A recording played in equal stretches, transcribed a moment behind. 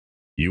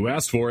You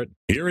asked for it.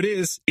 Here it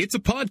is. It's a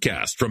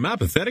podcast from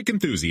Apathetic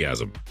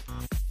Enthusiasm.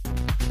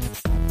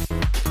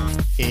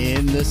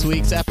 In this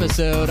week's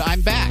episode,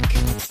 I'm back.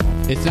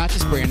 It's not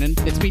just Brandon,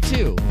 it's me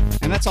too.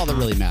 And that's all that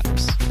really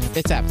matters.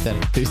 It's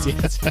Apathetic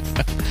Enthusiasm.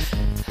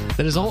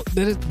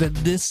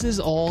 This is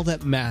all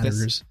that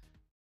matters.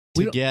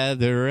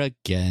 Together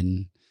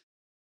again.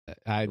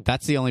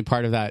 That's the only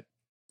part of that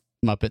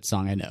Muppet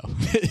song I know.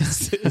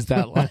 is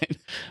that line.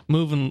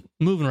 moving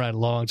right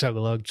along.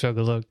 Chug-a-lug,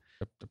 chug-a-lug.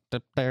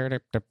 Hey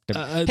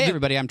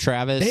everybody, I'm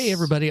Travis. Hey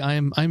everybody,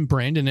 I'm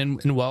Brandon,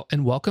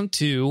 and welcome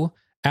to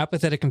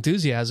Apathetic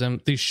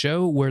Enthusiasm, the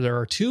show where there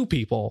are two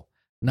people,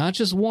 not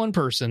just one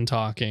person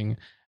talking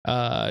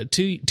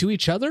to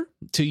each other,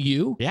 to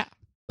you. Yeah.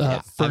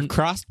 I've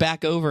crossed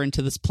back over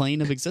into this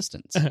plane of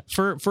existence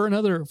for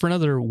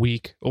another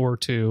week or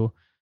two,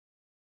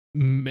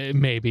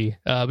 maybe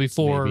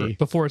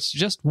before it's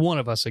just one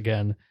of us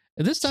again.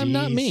 And this time,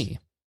 not me.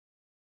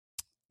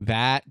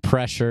 That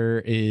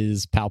pressure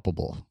is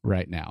palpable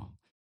right now.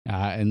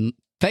 And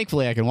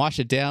thankfully, I can wash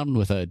it down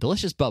with a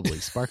delicious bubbly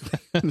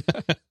sparkling.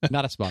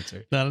 Not a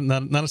sponsor.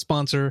 Not a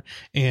sponsor.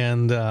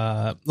 And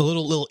a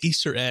little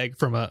Easter egg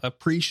from a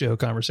pre-show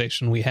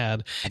conversation we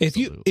had.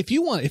 Absolutely. If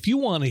you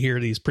want to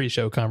hear these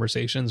pre-show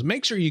conversations,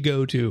 make sure you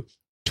go to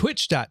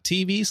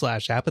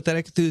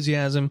twitch.tv/apathetic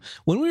enthusiasm.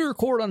 When we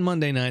record on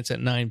Monday nights at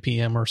 9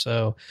 p.m. or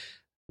so,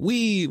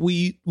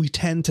 we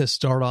tend to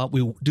start off,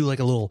 we do like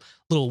a little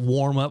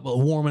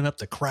warming up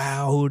the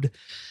crowd.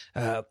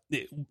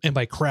 And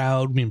by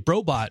crowd, I mean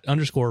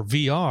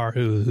Brobot_VR,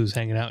 who's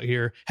hanging out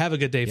here. Have a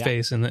good day,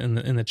 face in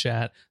the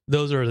chat.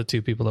 Those are the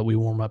two people that we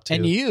warm up to.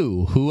 And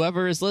you,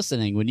 whoever is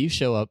listening, when you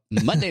show up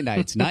Monday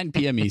nights, 9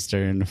 p.m.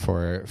 Eastern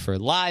for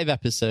live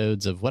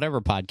episodes of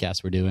whatever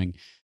podcast we're doing,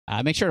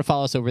 make sure to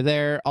follow us over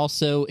there.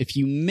 Also, if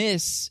you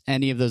miss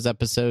any of those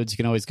episodes, you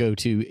can always go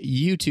to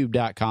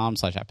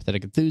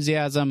youtube.com/apathetic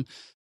enthusiasm,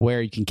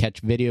 where you can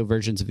catch video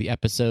versions of the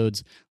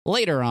episodes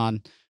later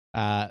on.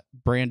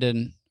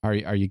 Brandon, are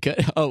you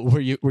good? Oh, were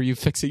you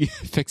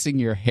fixing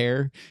your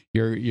hair,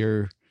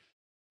 your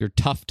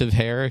tuft of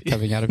hair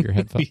coming out of your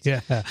headphones?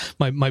 Yeah,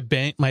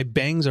 my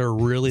bangs are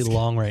really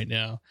long right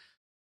now.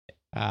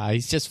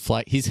 He's just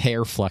he's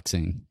hair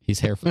flexing.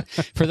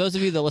 For those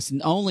of you that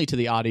listen only to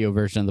the audio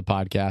version of the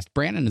podcast,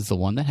 Brandon is the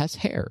one that has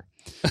hair.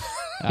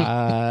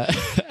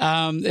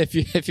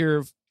 If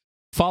you're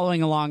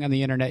following along on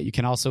the internet, you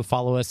can also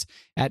follow us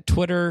at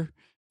Twitter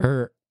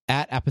or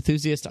at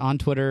Apathusiast on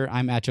Twitter.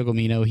 I'm at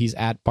Jogomino. He's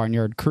at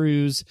Barnyard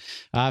Cruise.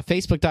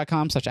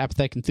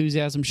 Facebook.com/Apathetic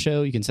Enthusiasm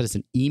Show. You can send us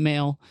an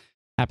email,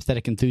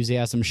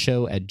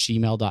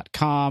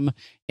 apatheticenthusiasmshow@gmail.com.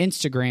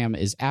 Instagram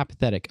is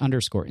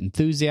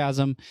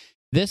apathetic_enthusiasm.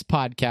 This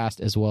podcast,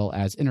 as well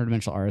as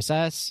Interdimensional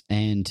RSS,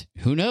 and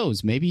who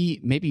knows, maybe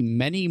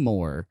many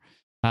more,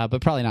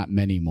 but probably not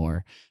many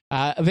more.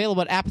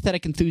 Available at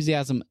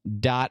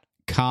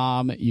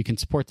apatheticenthusiasm.com. You can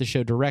support the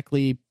show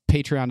directly.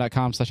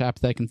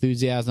 Patreon.com/apathetic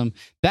enthusiasm.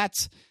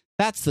 That's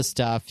the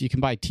stuff. You can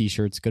buy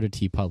t-shirts. Go to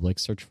TeePublic.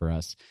 Search for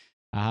us.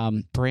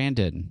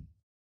 Brandon,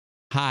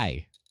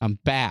 hi. I'm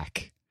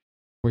back.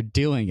 We're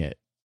doing it.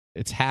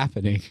 It's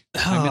happening.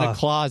 I'm in a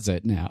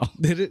closet now.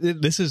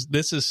 This is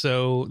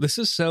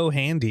so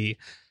handy,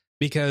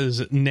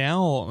 because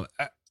now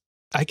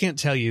I can't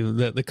tell you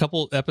that the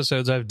couple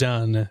episodes I've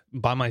done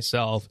by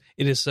myself,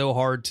 it is so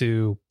hard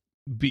to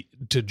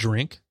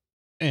drink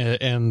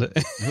and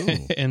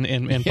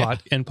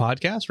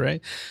podcast,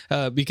 right?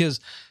 Because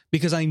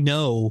I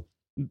know,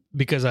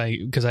 because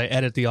I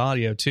edit the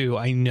audio too.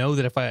 I know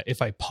that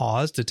if I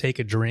pause to take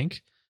a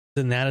drink,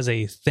 then that is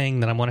a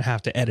thing that I'm going to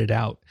have to edit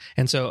out.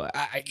 And so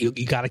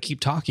you got to keep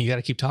talking.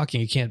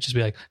 You can't just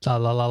be like, la,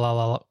 la, la,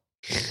 la, la.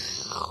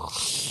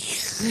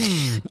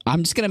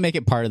 I'm just going to make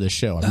it part of the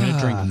show. I'm going to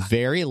drink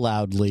very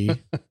loudly.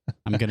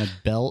 I'm going to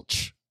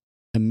belch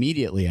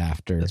immediately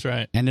after. That's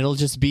right. And it'll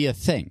just be a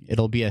thing.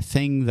 It'll be a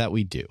thing that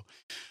we do.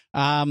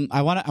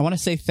 I want to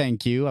say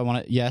thank you.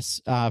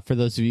 For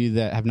those of you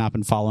that have not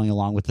been following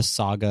along with the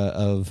saga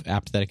of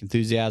Apathetic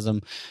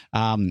Enthusiasm,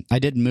 I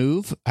did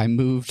move. I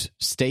moved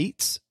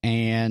states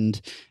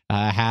and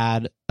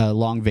had a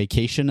long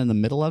vacation in the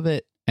middle of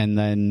it, and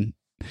then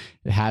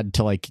had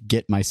to like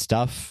get my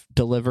stuff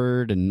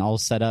delivered and all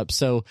set up.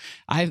 So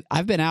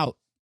I've been out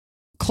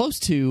close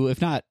to, if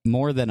not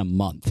more than a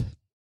month.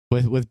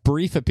 With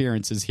brief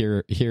appearances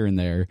here and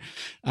there,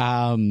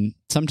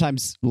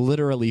 sometimes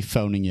literally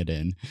phoning it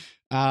in.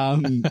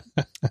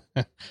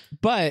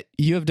 But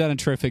you have done a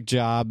terrific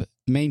job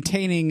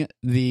maintaining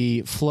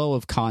the flow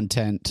of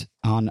content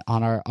on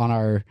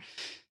our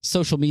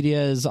social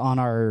medias, on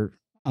our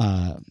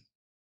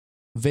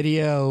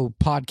video,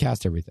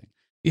 podcast, everything.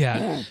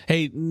 Yeah.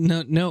 Hey,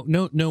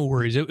 no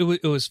worries.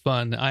 It was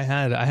fun. I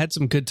had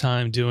some good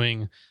time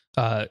doing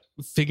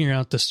figuring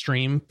out the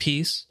stream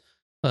piece.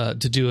 To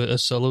do a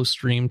solo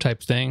stream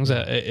type things,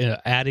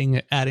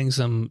 adding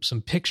some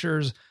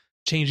pictures,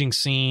 changing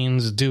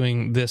scenes,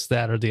 doing this,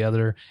 that, or the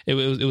other. It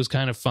was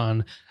kind of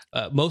fun.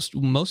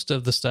 Most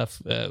of the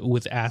stuff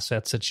with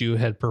assets that you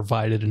had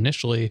provided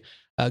initially,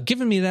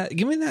 giving me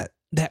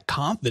that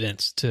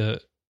confidence to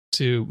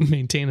to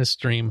maintain a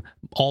stream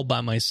all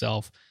by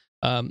myself.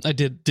 I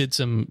did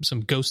some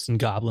Ghosts and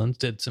Goblins,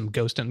 did some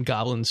Ghost and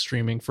Goblins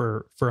streaming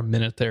for a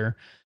minute there.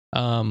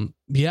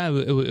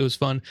 It was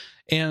fun.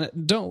 And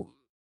don't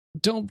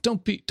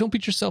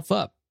beat yourself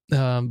up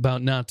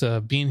about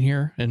not being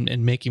here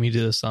and making me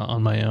do this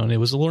on my own. It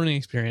was a learning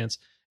experience.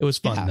 It was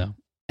fun though.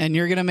 And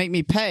you're gonna make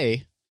me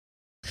pay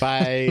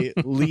by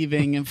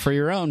leaving for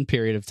your own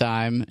period of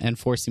time and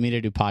forcing me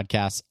to do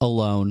podcasts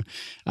alone,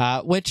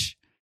 which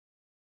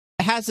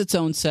has its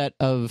own set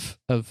of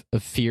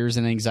fears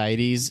and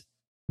anxieties.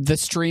 The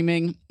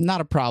streaming,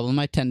 not a problem.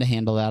 I tend to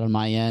handle that on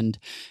my end.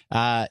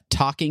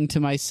 Talking to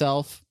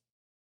myself,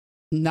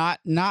 not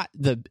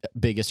the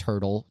biggest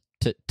hurdle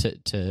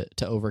to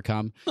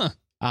overcome. Huh.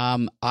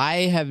 I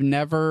have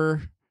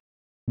never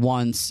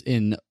once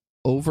in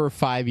over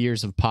 5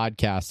 years of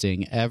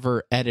podcasting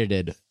ever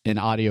edited an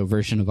audio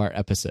version of our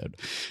episode.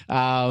 It's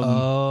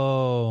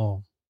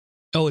the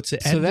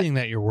editing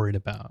that you're worried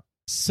about.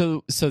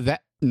 So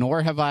that,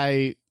 nor have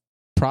I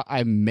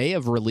may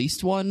have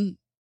released one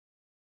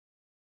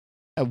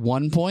at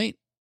one point.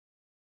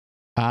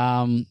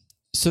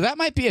 So that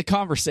might be a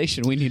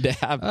conversation we need to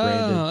have,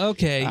 Brandon. Oh,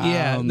 okay.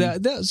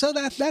 Yeah. So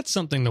that's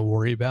something to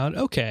worry about.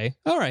 Okay.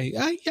 All right.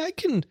 I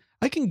can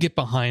get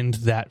behind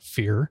that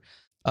fear.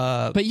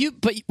 But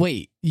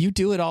wait, you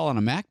do it all on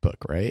a MacBook,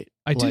 right?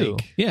 I do.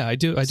 Yeah, I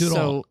do. I do it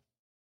all.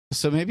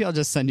 So maybe I'll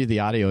just send you the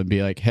audio and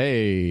be like,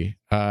 "Hey,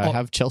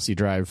 have Chelsea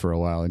drive for a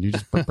while," and you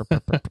just. Burp, burp,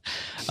 burp, burp.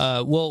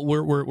 Well,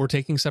 we're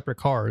taking separate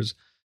cars.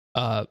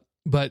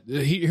 But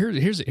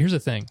here's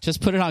the thing.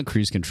 Just put it on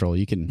cruise control.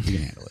 You can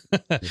handle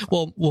it.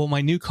 well,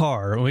 my new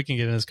car. We can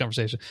get into this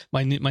conversation.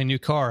 My new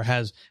car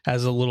has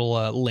a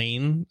little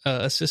lane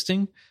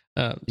assisting.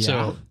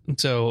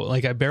 So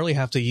like I barely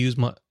have to use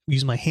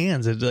my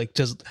hands. It like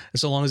just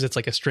so long as it's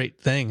like a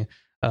straight thing,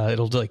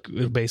 it'll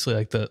basically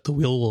like the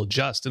wheel will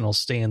adjust and it'll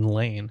stay in the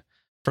lane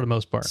for the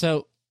most part.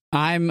 So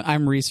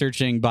I'm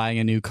researching buying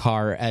a new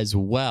car as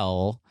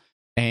well,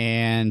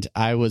 and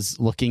I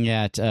was looking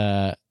at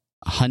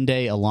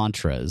Hyundai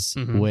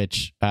Elantras,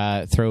 which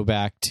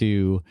throwback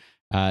to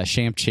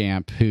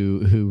Champ,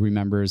 who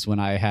remembers when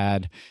I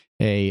had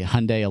a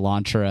Hyundai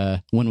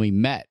Elantra when we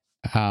met.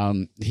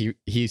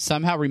 He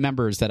somehow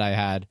remembers that I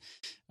had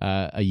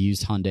a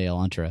used Hyundai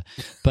Elantra,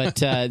 but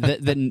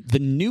the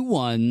new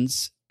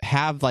ones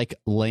have like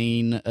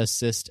lane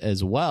assist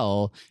as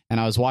well. And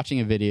I was watching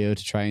a video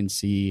to try and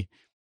see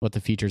what the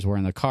features were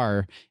in the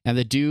car, and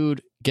the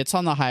dude gets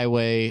on the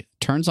highway,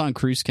 turns on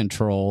cruise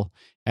control,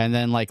 and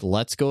then like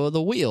lets go of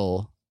the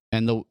wheel,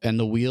 and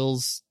the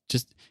wheels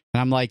just. And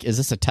I'm like, is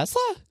this a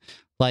Tesla?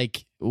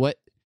 Like what?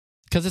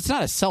 Because it's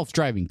not a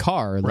self-driving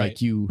car. Right,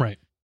 like you. Right.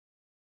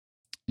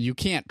 You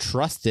can't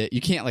trust it.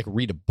 You can't like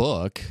read a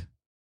book,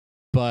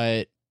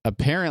 but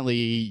apparently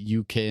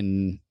you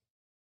can.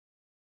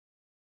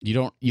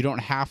 You don't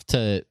have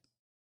to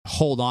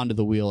hold on to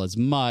the wheel as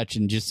much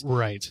and just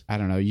right. I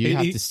don't know. You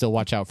have to still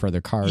watch out for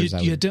other cars.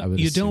 You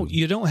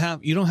don't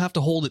have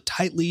to hold it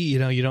tightly. You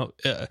don't.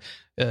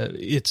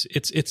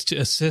 It's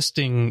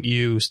assisting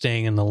you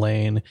staying in the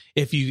lane.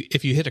 If you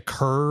hit a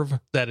curve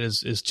that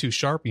is too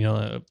sharp,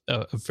 a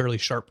fairly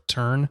sharp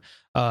turn,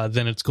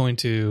 then it's going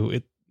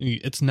to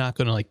it's not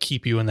going to like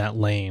keep you in that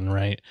lane,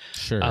 right?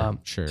 Sure.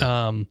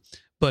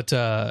 But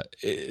the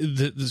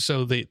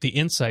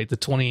Insight, the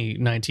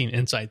 2019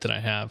 Insight that I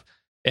have,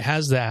 it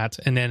has that,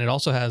 and then it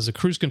also has a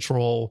cruise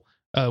control,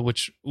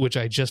 which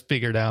I just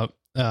figured out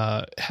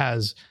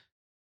has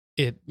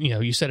it.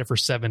 You set it for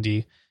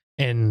 70,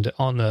 and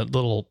on the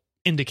little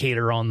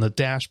indicator on the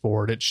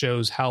dashboard, it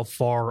shows how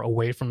far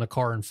away from the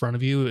car in front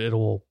of you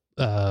it'll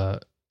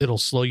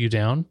slow you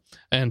down.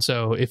 And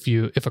so if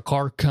a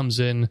car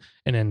comes in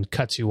and then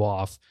cuts you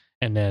off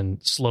and then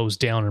slows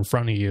down in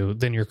front of you,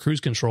 then your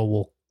cruise control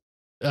will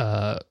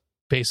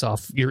based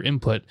off your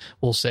input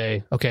will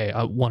say, okay,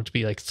 I want it to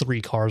be like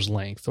 3 cars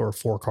length or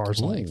 4 cars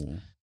length.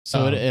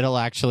 So it'll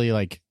actually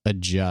like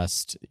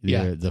adjust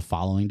the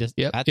following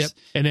distance. Yep.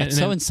 And that's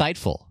so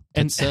insightful.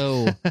 And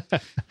so,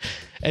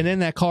 and then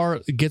that car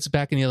gets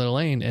back in the other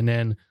lane, and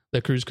then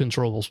the cruise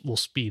control will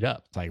speed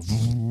up. Like,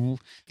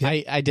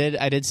 I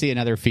did see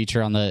another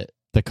feature on the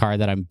car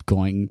that I'm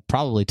going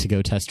probably to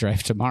go test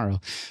drive tomorrow.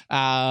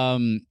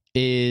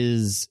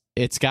 Is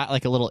it's got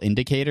like a little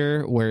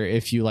indicator where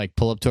if you like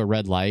pull up to a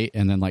red light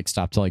and then like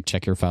stop to like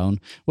check your phone,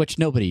 which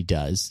nobody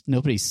does.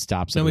 Nobody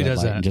stops at a red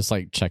light and just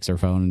like checks their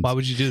phone. Why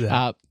would you do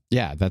that?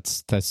 Yeah,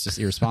 that's just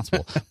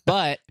irresponsible.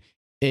 But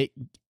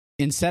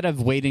instead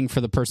of waiting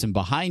for the person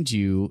behind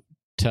you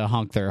to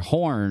honk their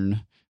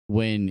horn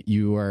when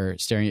you are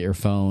staring at your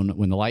phone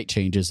when the light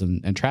changes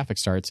and traffic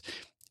starts,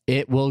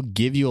 it will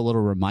give you a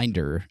little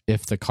reminder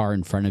if the car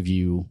in front of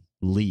you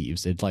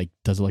leaves. It like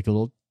does like a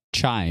little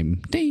chime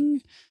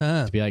ding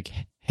to be like,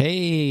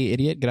 hey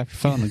idiot, get off your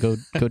phone and go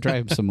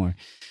drive some more.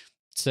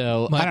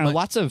 So I don't know,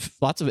 lots of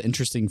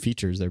interesting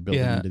features they're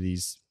building into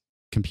these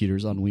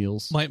computers on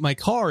wheels. My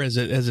car as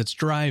it's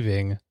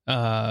driving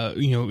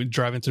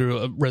driving through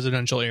a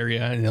residential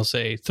area, and they'll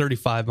say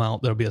 35 mile,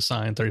 there'll be a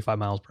sign 35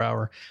 miles per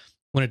hour,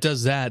 when it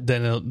does that,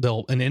 then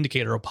an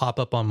indicator will pop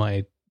up on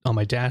my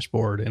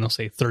dashboard, and it'll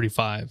say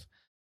 35,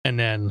 and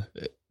then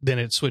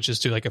it switches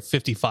to like a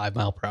 55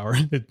 mile per hour.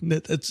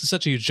 It's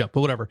such a huge jump,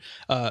 but whatever.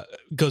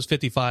 Goes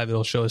 55,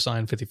 it'll show a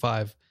sign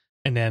 55,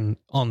 and then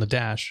on the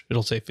dash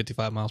it'll say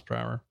 55 miles per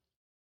hour.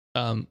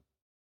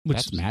 Which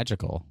That's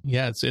magical.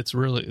 Yeah, it's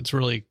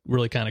really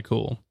kind of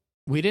cool.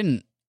 We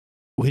didn't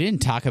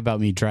talk about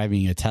me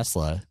driving a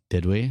Tesla,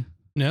 did we?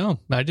 No,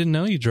 I didn't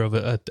know you drove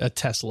a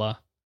Tesla.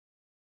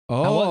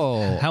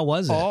 Oh, how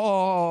was it?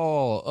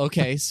 Oh,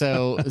 okay.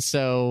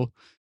 So,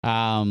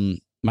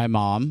 my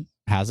mom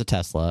has a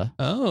Tesla.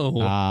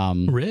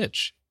 Oh,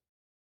 rich.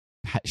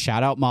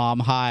 Shout out, Mom.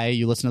 Hi,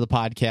 you listen to the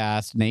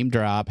podcast. Name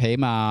drop. Hey,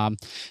 Mom.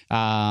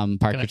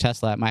 Park your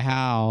Tesla at my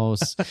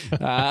house.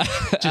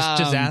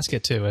 Just ask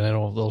it to, and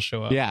it'll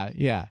show up.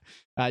 Yeah.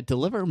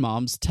 Deliver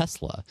Mom's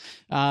Tesla.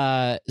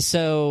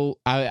 So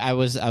I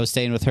was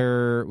staying with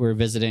her. We were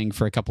visiting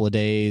for a couple of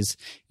days,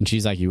 and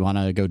she's like, "You want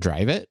to go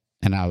drive it?"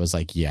 And I was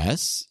like,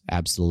 "Yes,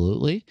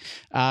 absolutely."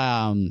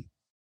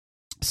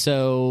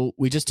 So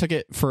we just took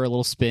it for a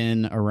little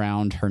spin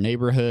around her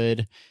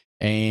neighborhood,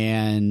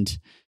 and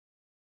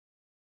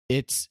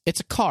it's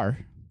a car.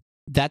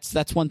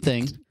 That's one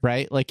thing,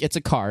 right? Like, it's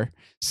a car.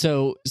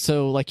 So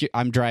like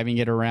I'm driving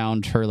it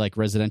around her like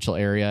residential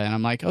area, and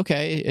I'm like,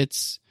 okay,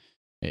 it's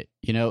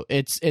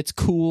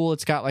cool.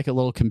 It's got like a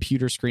little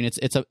computer screen.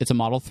 It's a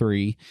Model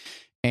 3,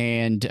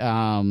 and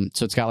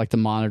so it's got like the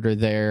monitor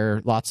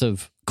there. Lots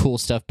of cool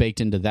stuff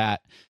baked into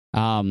that.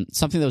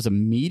 Something that was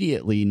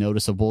immediately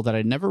noticeable that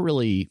I'd never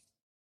really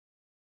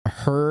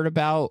heard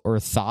about or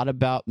thought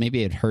about.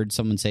 Maybe I'd heard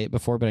someone say it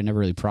before, but I never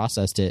really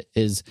processed it.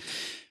 Is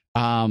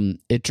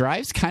it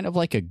drives kind of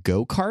like a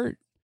go-kart,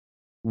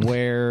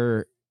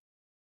 where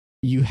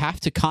you have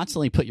to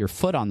constantly put your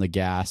foot on the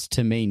gas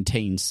to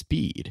maintain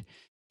speed.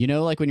 You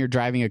know, like when you're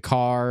driving a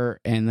car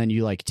and then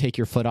you like take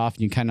your foot off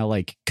and you kind of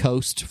like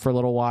coast for a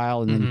little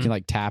while, and then you can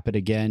like tap it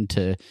again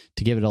to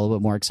give it a little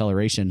bit more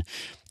acceleration.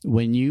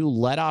 When you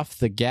let off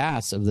the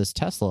gas of this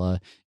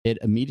Tesla, it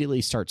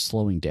immediately starts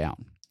slowing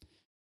down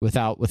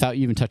without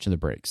you even touching the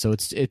brake. So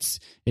it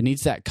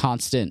needs that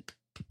constant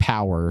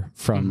power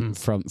from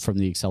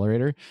the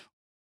accelerator.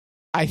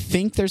 I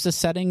think there's a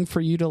setting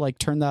for you to like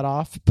turn that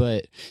off,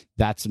 but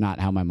that's not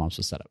how my mom's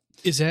was set up.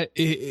 Is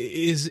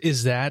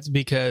that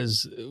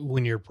because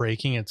when you're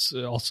braking, it's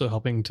also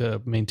helping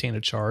to maintain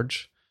a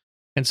charge?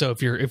 And so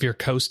if you're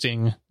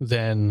coasting,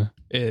 then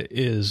it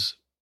is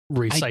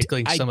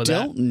recycling some of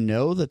that. I don't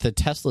know that the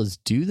Teslas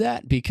do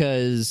that,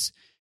 because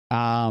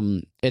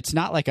it's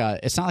not like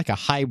a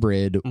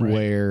hybrid, right,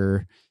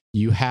 where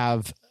you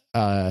have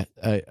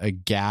a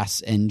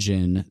gas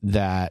engine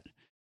that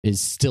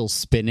is still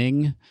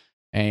spinning,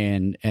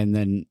 and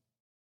then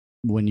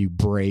when you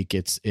brake,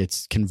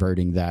 it's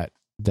converting that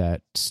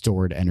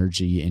stored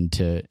energy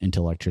into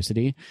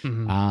electricity.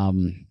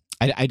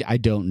 I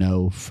don't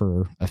know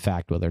for a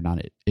fact whether or not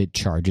it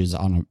charges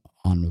on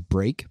a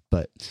brake,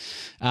 but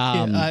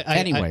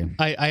anyway,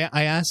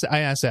 I asked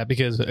that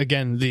because,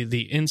 again,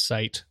 the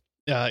Insight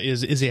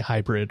is a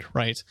hybrid,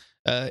 right?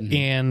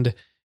 And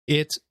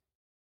it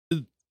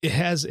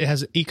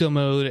has eco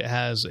mode, it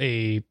has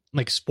a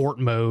like sport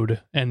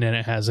mode, and then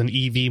it has an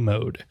EV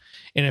mode.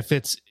 And if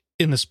it's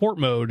in the sport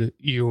mode,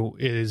 it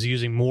is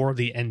using more of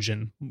the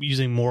engine,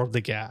 using more of the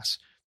gas.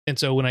 And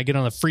so when I get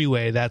on the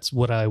freeway, that's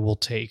what I will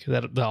take.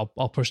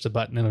 I'll push the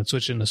button and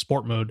switch into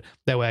sport mode.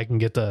 That way I can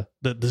get the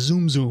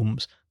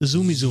zoomy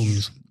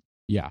zooms.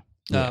 Yeah.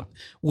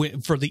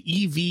 For the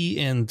EV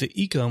and the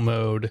eco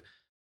mode,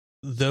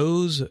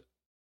 those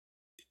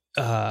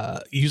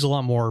use a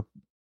lot more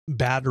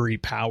battery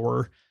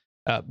power,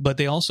 but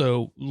they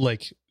also,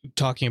 like,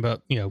 talking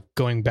about,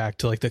 going back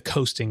to like the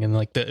coasting and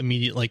like the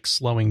immediate like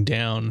slowing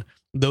down.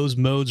 Those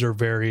modes are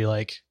very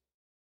like,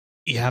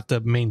 you have to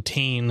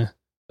maintain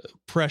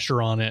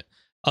pressure on it,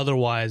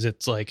 otherwise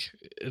it's like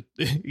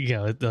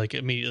like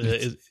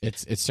immediately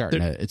it's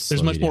starting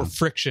there's much more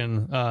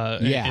friction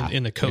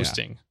in the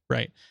coasting,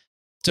 right?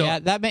 So yeah,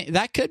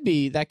 that could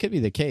be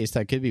the case.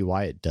 That could be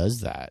why it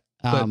does that.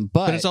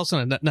 But it's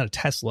also not a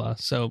Tesla,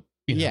 so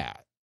yeah.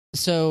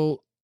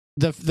 So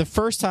the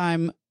first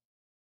time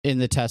in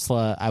the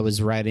Tesla, I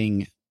was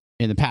riding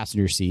in the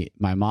passenger seat.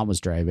 My mom was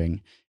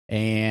driving,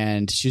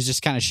 and she was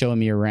just kind of showing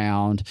me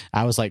around.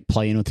 I was like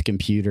playing with the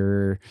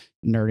computer,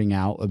 nerding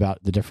out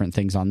about the different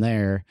things on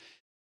there.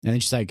 And then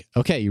she's like,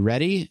 "Okay, you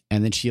ready?"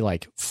 And then she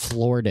like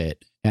floored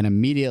it, and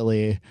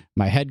immediately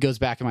my head goes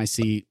back in my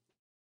seat.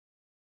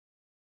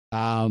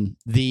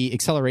 The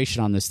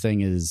acceleration on this thing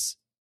is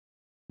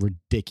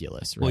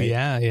ridiculous, right? Well,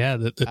 yeah,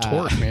 the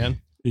torque, man.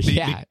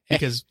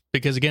 Because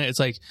again, it's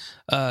like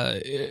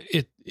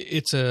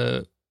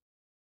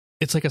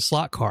it's like a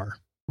slot car,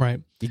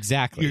 right?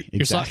 Exactly.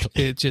 Slot,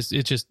 it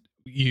just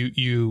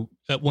you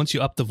once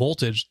you up the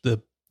voltage,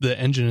 the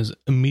engine is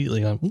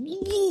immediately on,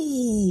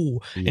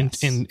 woo,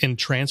 yes, and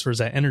transfers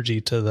that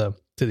energy to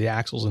the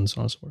axles and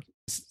so on and so forth.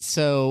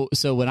 So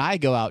when I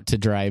go out to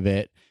drive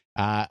it,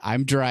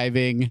 I'm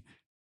driving.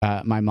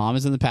 My mom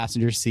is in the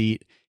passenger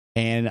seat,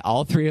 and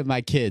all three of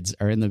my kids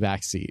are in the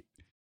back seat.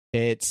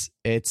 It's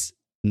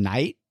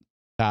night,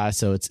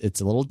 so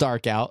it's a little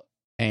dark out,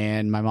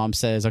 and my mom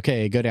says,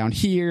 "Okay, go down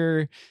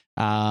here.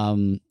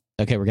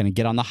 Okay, we're gonna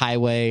get on the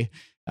highway.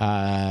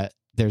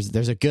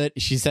 There's a good."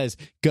 She says,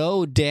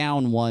 "Go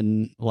down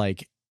one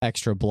like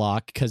extra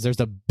block because there's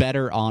a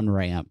better on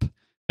ramp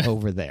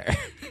over there."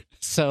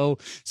 So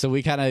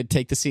we kind of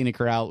take the scenic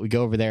route. We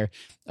go over there.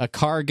 A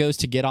car goes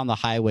to get on the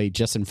highway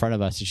just in front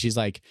of us, and she's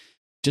like,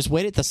 "Just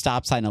wait at the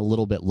stop sign a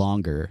little bit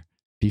longer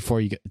before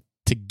you go,"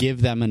 to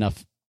give them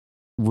enough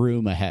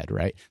room ahead.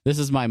 Right. This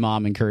is my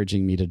mom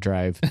encouraging me to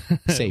drive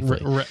safely.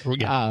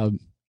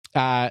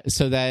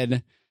 So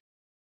then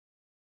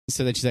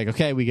she's like,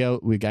 "Okay,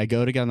 I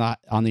go to get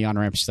on the on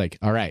ramp." She's like,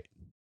 "All right,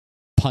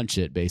 punch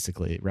it,"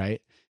 basically,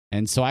 right?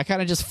 And so I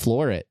kind of just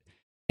floor it,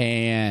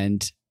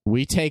 and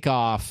we take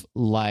off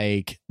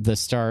like the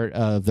start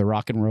of the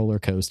Rock and Roller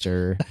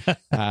Coaster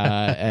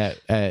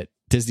at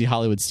Disney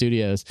Hollywood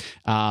Studios.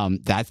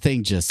 That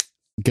thing just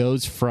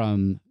goes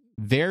from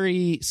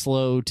very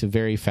slow to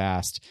very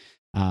fast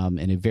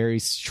in a very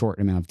short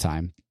amount of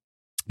time.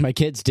 My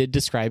kids did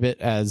describe it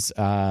as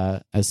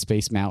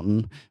Space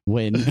Mountain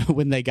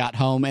when they got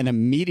home, and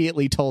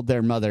immediately told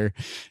their mother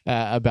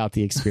about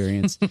the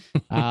experience.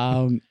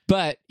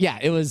 But yeah,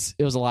 it was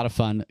a lot of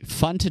fun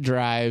to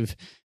drive,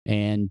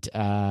 and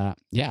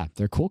yeah,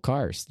 they're cool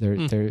cars. They're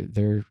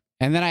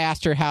And then I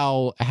asked her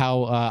how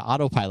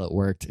autopilot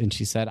worked, and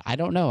she said, "I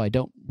don't know. I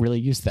don't really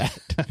use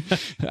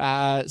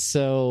that."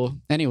 So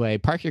anyway,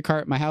 park your car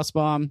at my house,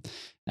 Mom,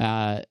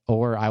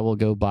 or I will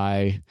go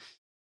buy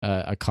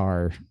a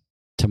car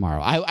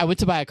tomorrow. I went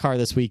to buy a car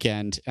this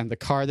weekend, and the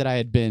car that I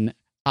had been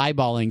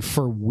eyeballing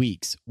for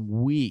weeks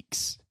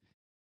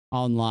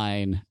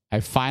online,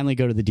 I finally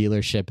go to the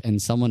dealership,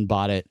 and someone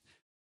bought it.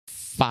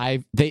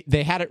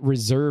 They had it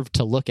reserved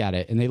to look at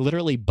it, and they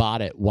literally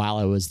bought it while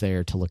I was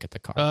there to look at the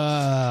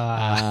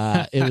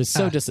car. It was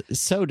so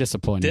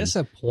disappointing.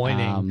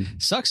 Disappointing.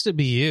 Sucks to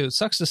be you.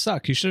 Sucks to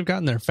suck. You should have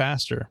gotten there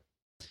faster.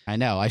 I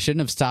know. I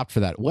shouldn't have stopped for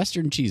that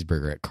Western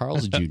cheeseburger at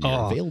Carl's Jr.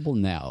 Available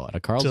now at a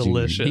Carl's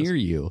Jr. near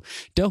you.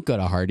 Don't go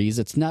to Hardee's.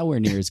 It's nowhere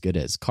near as good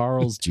as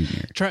Carl's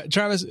Jr.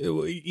 Travis,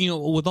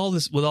 with all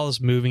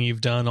this moving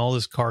you've done, all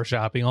this car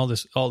shopping, all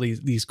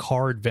these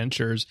car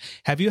adventures,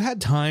 have you had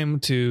time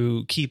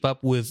to keep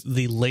up with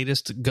the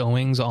latest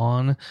goings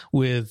on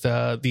with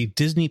the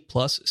Disney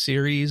Plus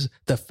series,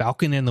 The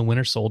Falcon and the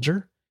Winter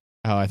Soldier?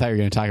 Oh, I thought you were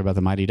going to talk about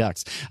the Mighty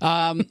Ducks.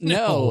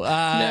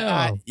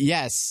 No.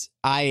 Yes,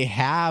 I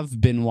have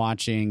been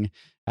watching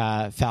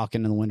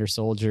Falcon and the Winter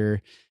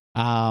Soldier.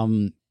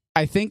 I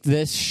think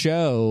this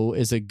show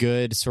is a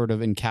good sort of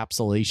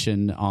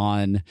encapsulation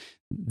on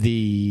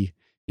the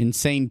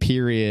insane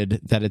period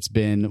that it's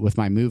been with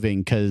my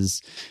moving,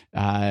 because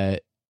I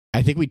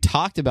think we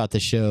talked about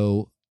the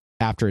show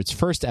after its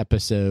first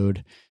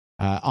episode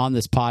on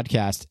this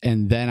podcast,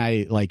 and then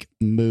I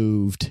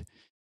moved.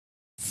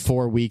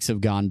 4 weeks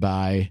have gone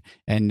by,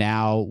 and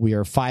now we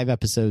are 5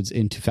 episodes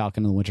into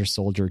Falcon and the Winter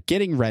Soldier,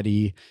 getting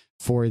ready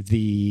for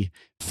the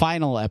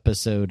final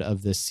episode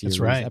of this series. That's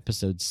right.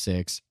 Episode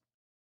 6.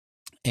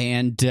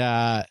 And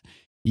yeah,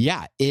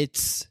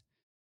 it's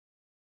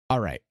all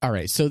right.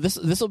 So this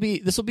will be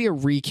a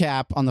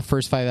recap on the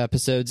first 5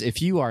 episodes.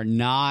 If you are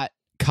not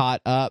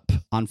caught up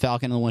on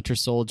Falcon and the Winter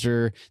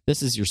Soldier,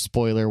 this is your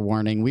spoiler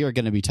warning. We are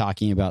going to be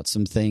talking about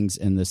some things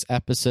in this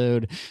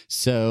episode.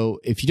 So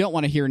if you don't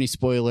want to hear any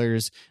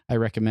spoilers, I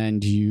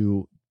recommend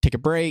you take a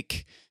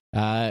break,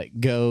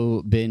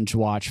 go binge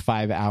watch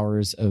 5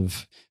 hours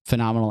of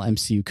phenomenal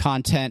MCU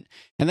content,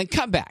 and then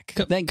come back.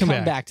 Come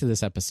back to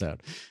this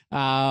episode.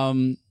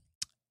 I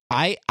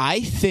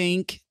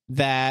think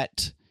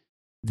that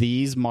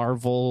these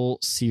Marvel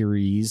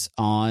series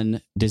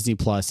on Disney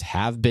Plus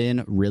have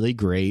been really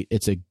great.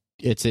 It's a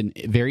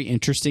very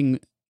interesting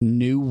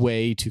new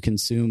way to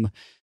consume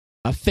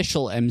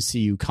official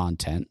MCU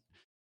content.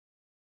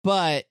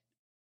 But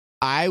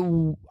I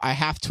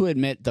have to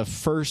admit, the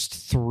first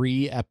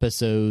 3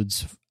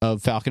 episodes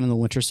of Falcon and the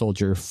Winter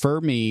Soldier for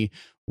me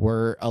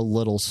were a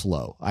little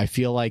slow. I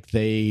feel like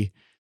the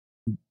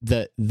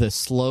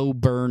slow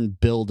burn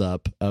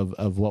buildup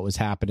of what was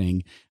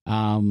happening.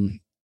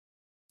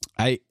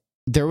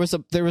 There was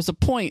a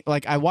point,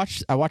 like I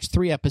watched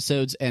 3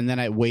 episodes, and then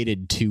I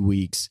waited 2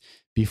 weeks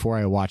before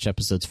I watched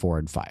episodes 4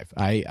 and 5.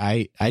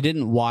 I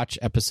didn't watch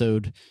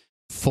episode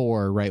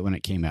 4 right when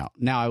it came out.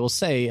 Now I will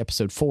say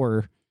episode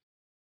 4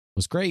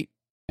 was great,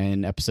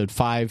 and episode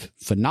 5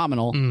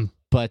 phenomenal.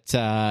 But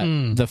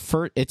the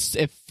first,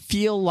 it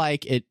feel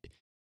like it,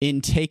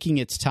 in taking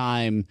its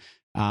time,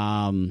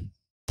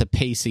 the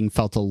pacing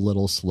felt a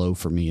little slow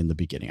for me in the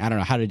beginning. I don't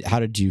know, how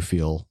did you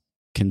feel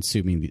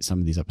consuming some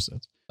of these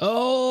episodes?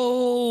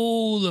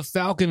 Oh, the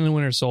Falcon and the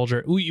Winter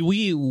Soldier.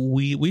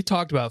 We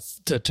talked about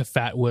to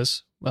Fat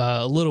Wuss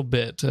a little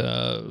bit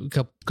a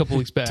couple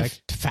weeks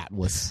back. to Fat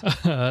Wuss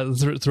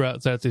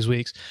throughout these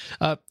weeks.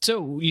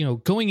 So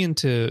going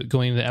into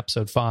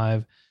episode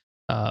 5,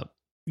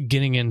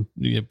 leading into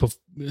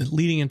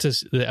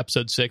the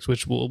episode 6,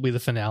 which will be the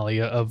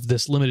finale of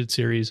this limited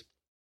series.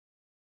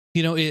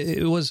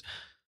 It was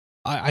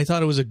I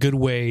thought it was a good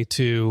way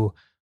to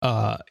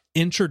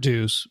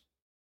introduce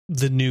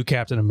the new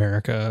Captain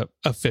America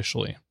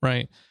officially,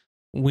 right?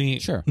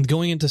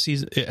 Going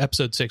into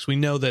episode 6, we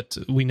know that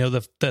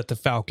the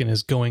Falcon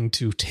is going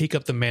to take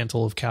up the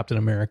mantle of Captain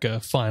America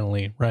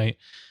finally, right?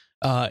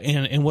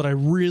 And what I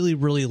really,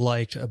 really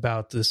liked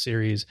about this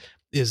series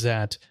is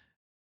that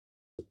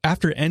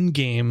after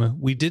Endgame,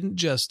 we didn't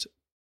just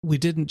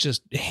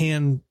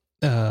hand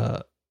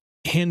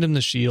him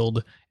the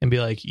shield and be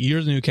like,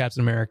 "You're the new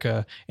Captain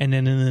America," and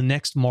then in the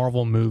next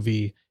Marvel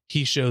movie,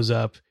 he shows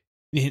up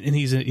and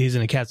he's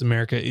in a Captain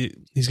America.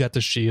 He's got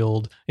the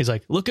shield. He's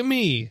like, "Look at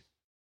me.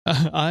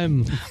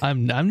 I'm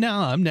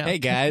now. Hey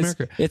guys,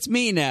 it's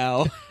me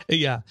now."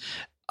 Yeah,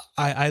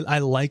 I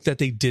like that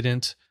they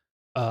didn't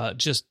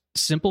just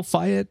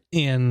simplify it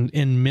and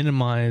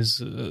minimize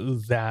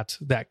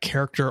that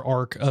character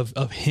arc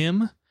of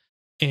him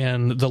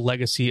and the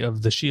legacy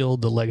of the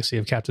shield, the legacy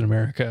of Captain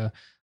America.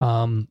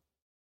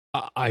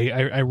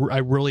 I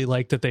really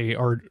like that they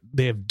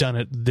have done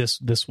it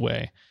this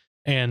way,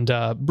 and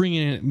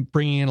bringing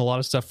in a lot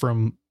of stuff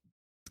from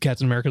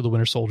Captain America: The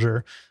Winter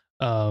Soldier,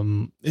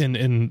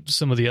 in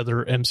some of the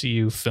other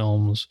MCU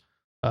films,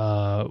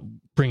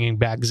 bringing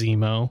back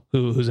Zemo,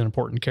 who's an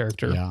important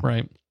character,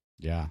 right?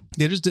 Yeah,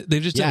 they just did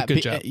a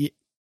good job.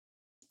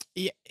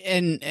 Yeah,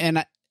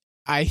 and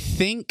I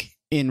think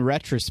in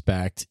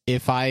retrospect,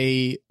 if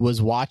I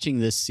was watching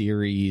this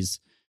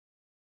series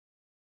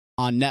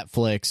on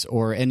Netflix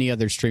or any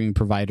other streaming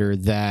provider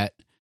that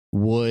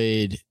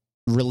would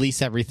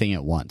release everything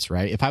at once,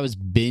 right? If I was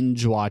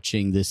binge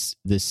watching this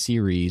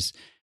series,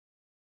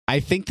 I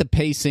think the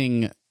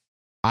pacing,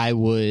 I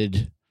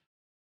wouldn't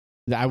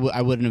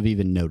have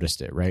even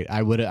noticed it, right?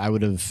 I would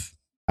have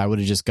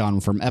just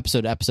gone from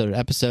episode to episode to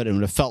episode, and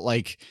would have felt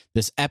like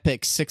this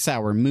epic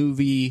 6-hour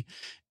movie,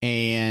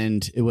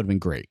 and it would have been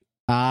great.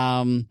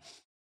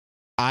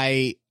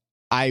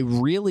 I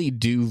really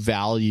do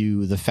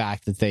value the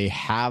fact that they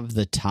have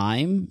the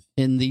time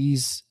in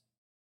these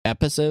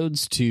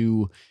episodes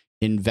to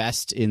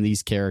invest in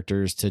these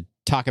characters, to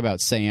talk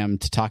about Sam,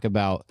 to talk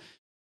about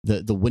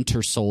the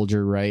Winter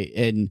Soldier, right?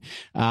 And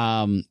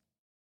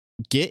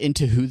get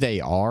into who they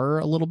are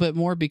a little bit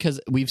more, because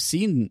we've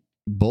seen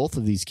both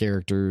of these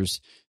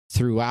characters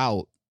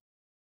throughout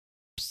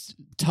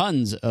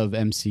tons of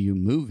MCU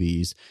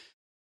movies,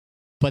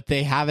 but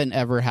they haven't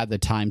ever had the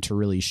time to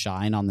really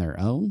shine on their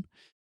own.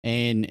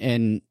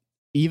 And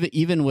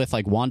even with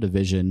like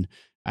WandaVision,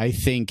 I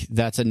think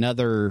that's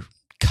another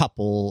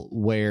couple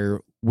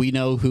where we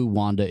know who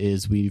Wanda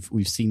is. We've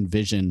seen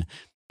Vision,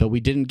 but we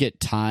didn't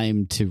get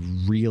time to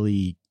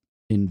really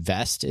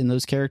invest in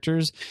those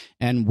characters.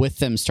 And with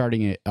them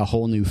starting a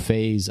whole new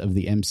phase of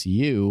the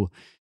MCU,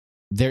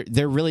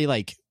 they're really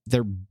like,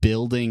 they're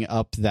building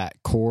up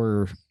that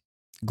core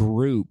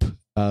group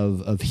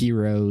of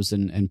heroes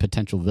and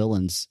potential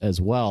villains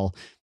as well,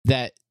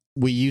 that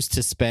we used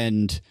to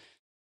spend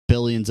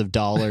billions of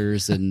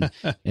dollars and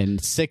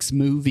 6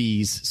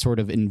 movies sort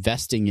of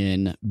investing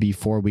in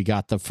before we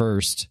got the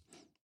first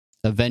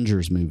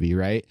Avengers movie,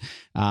 right?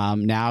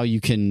 Now you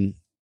can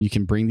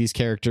bring these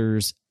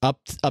characters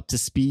up to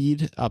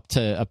speed, up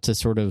to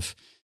sort of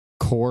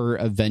core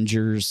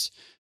Avengers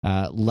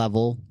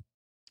level,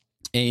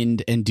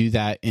 and do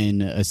that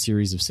in a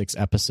series of 6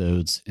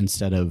 episodes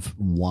instead of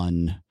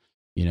one,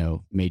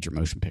 major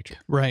motion picture.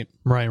 Right.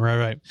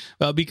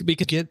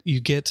 Because you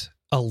get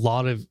a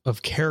lot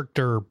of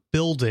character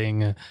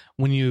building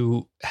when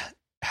you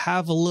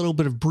have a little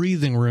bit of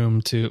breathing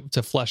room to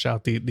flesh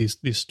out these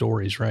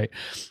stories, right?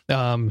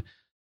 I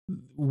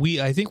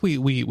think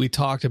we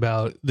talked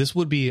about this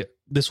would be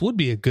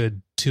a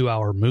good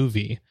 2-hour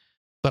movie,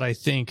 but I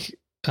think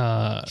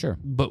sure.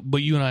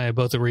 But you and I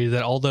both agree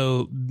that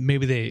although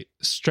maybe they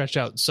stretch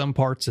out some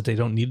parts that they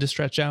don't need to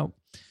stretch out,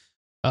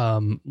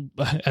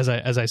 as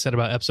I said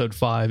about episode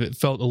 5, it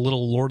felt a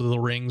little Lord of the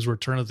Rings: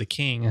 Return of the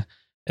King,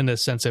 in the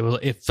sense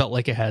it felt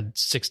like it had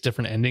 6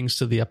 different endings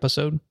to the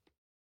episode.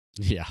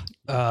 Yeah.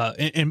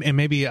 And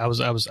maybe I was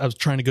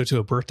trying to go to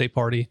a birthday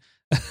party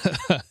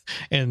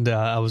and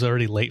I was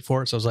already late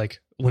for it. So I was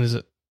like, when is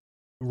it?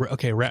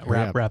 Okay. Wrap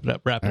it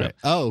up.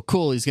 Oh,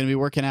 cool. He's going to be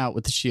working out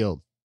with the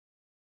shield.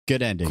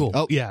 Good ending. Cool.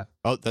 Oh yeah.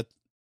 Oh,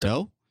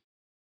 no.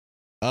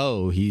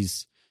 Oh, they're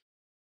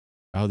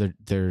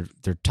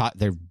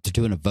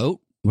doing a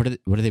vote. What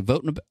are they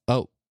voting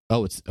about?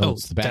 Oh, it's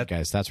the bad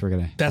guys. That's where we're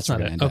gonna. That's not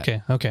it.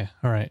 Okay.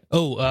 All right.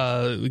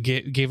 Oh,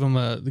 gave him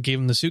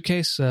the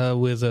suitcase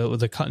with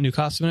a new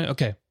costume in it.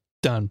 Okay,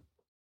 done.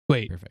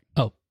 Wait. Perfect.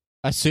 Oh,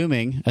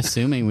 assuming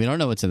we don't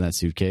know what's in that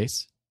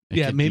suitcase.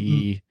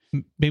 Maybe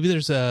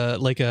there's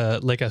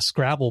a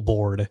Scrabble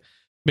board.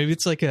 Maybe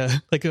it's like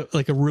a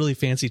really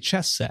fancy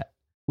chess set.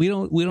 We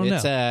don't know.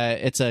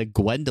 It's a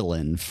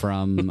Gwendolyn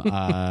from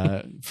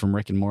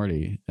Rick and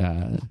Morty.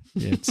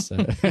 It's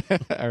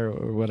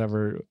or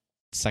whatever.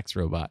 Sex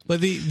robot. But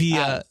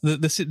the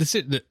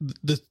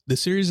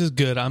series is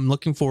good. I'm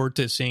looking forward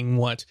to seeing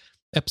what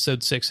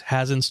episode 6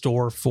 has in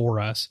store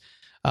for us.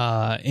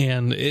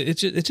 And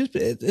it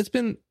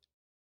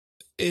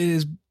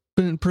has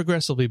been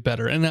progressively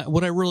better. And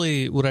what I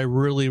really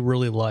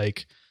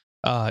like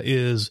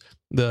is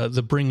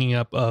the bringing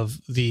up of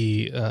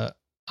the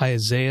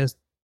Isaiah.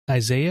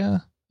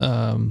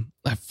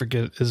 I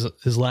forget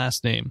his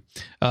last name.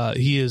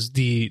 He is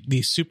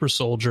the super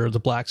soldier, the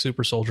black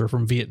super soldier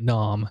from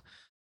Vietnam.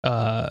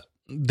 That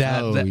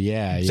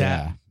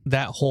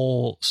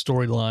whole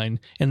storyline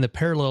and the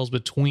parallels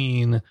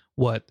between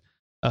what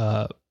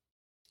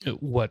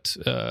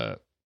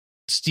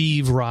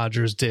Steve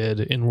Rogers did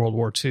in World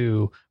War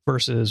II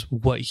versus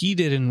what he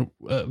did in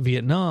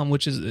Vietnam,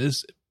 which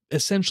is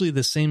essentially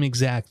the same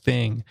exact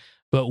thing,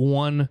 but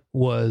one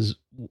was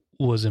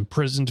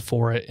imprisoned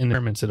for it and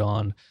experimented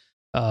on,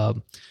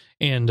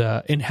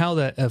 and how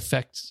that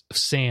affects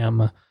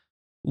Sam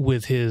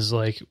with his,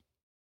 like,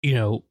 you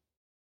know,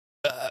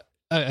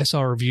 I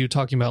saw a review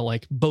talking about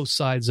like both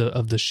sides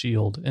of the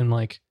shield and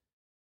like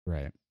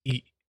right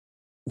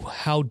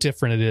how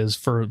different it is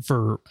for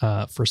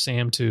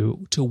Sam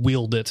to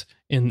wield it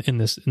in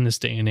this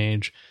day and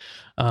age,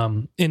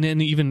 and then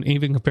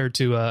even compared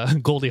to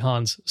Goldie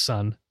Hawn's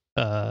son,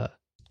 the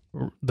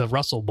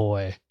Russell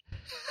boy.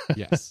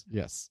 yes.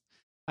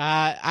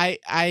 I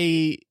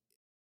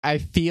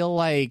feel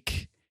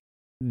like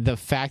the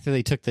fact that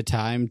they took the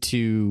time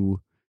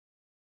to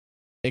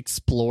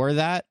explore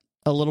that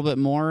a little bit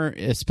more,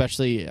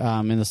 especially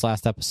in this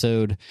last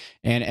episode,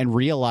 and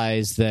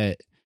realize that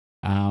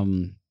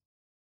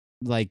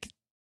like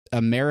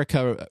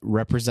America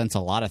represents a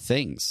lot of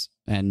things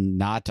and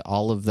not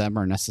all of them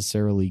are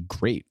necessarily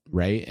great,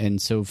 right? And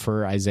so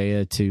for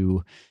Isaiah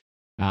to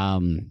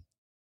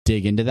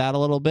dig into that a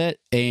little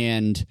bit,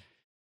 and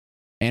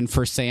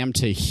for Sam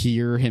to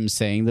hear him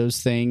saying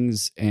those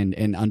things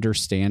and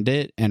understand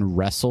it and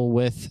wrestle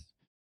with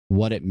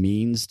what it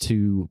means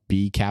to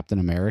be Captain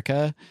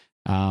America,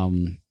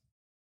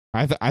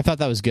 I thought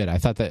that was good. I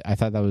thought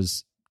that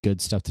was good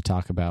stuff to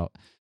talk about.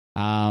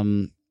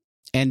 And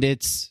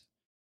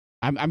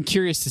I'm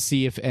curious to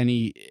see if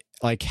any,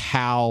 like,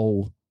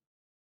 how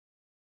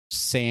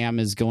Sam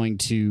is going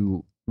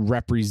to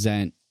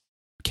represent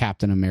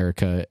Captain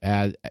America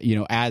as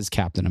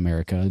Captain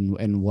America,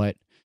 and what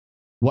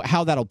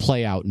how that'll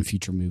play out in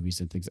future movies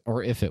and things,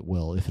 or if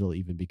it'll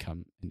even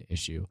become an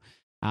issue.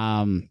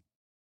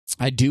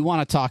 I do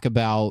want to talk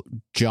about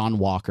John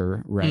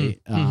Walker,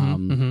 right?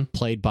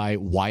 Played by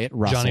Wyatt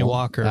Russell.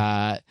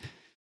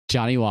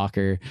 Johnny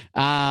Walker.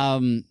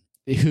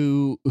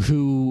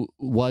 Who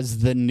was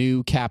the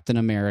new Captain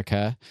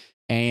America,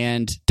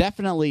 and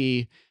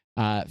definitely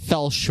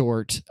fell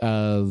short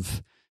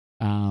of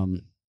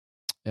I'm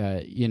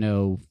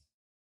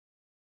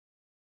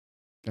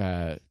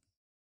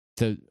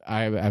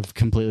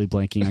completely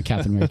blanking on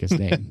Captain America's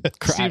name.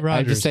 Steve Rogers.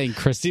 I'm just saying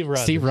Steve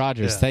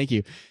Rogers. Yeah. Thank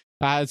you.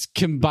 It's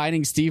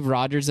combining Steve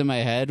Rogers in my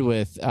head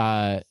with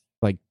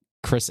like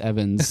Chris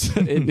Evans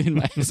in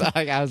my.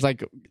 I was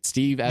like,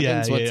 Steve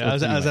Evans. Yeah. I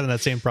was having that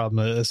same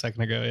problem a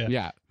second ago.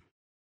 Yeah.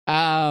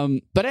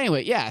 But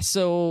anyway, yeah.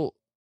 So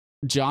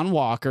John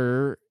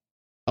Walker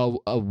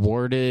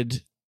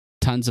awarded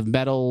tons of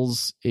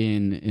medals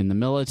in the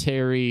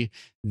military.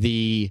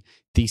 The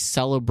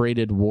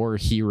celebrated war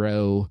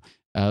hero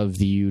of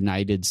the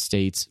United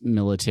States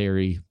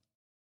military.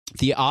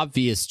 The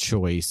obvious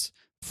choice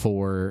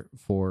for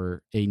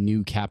a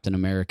new Captain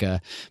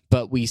America,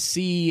 but we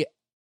see,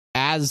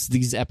 as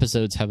these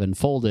episodes have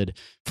unfolded,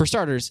 for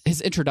starters,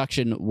 his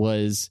introduction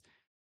was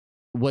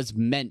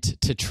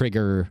meant to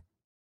trigger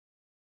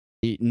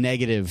a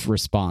negative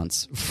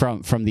response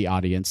from the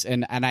audience,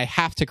 and I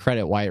have to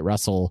credit Wyatt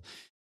Russell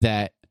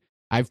that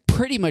I've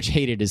pretty much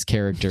hated his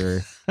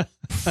character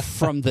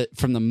from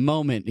the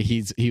moment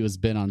he was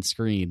been on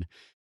screen,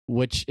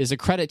 which is a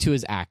credit to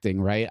his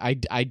acting, right?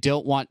 I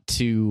don't want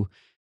to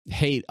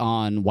hate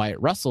on Wyatt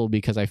Russell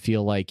because I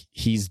feel like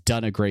he's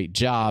done a great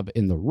job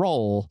in the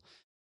role,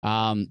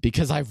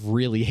 because I've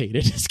really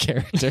hated his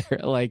character.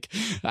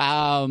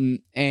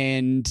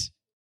 And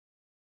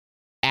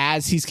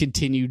as he's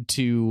continued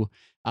to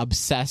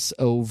obsess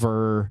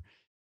over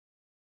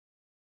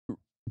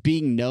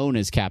being known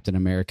as Captain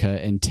America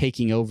and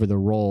taking over the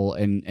role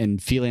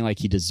and feeling like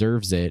he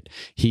deserves it,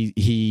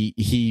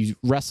 he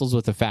wrestles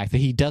with the fact that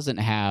he doesn't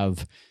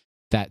have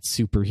that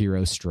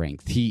superhero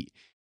strength. He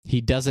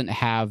doesn't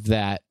have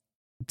that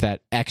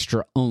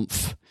extra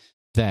oomph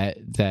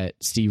that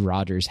Steve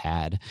Rogers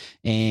had,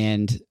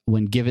 and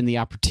when given the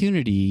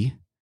opportunity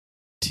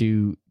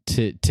to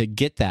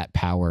get that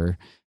power,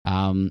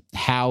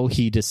 how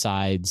he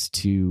decides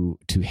to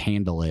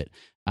handle it.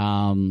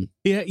 I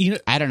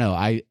don't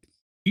know.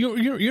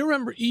 You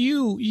remember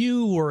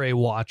you were a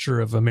watcher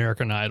of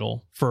American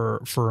Idol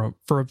for a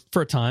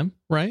time,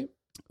 right?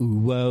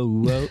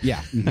 Whoa.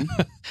 Yeah.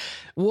 Mm-hmm.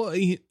 Well,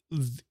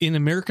 in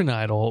American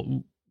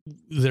Idol,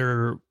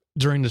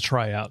 during the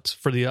tryouts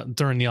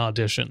during the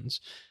auditions,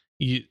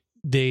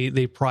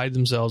 they pride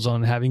themselves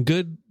on having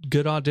good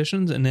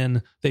auditions, and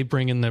then they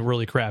bring in the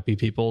really crappy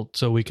people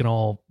so we can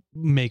all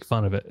make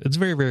fun of it. It's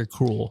very, very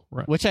cool,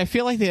 right? Which I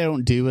feel like they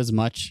don't do as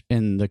much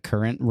in the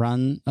current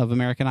run of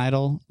American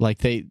Idol.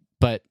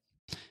 But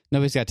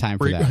Nobody's got time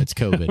for that. It's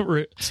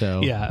COVID.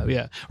 So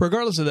yeah.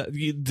 Regardless of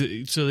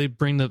that, so they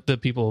bring the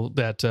people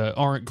that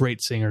aren't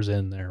great singers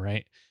in there,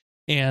 right?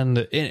 And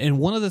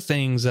one of the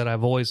things that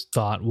I've always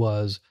thought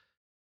was,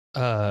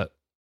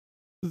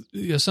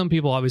 some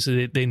people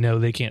obviously they know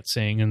they can't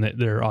sing and that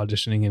they're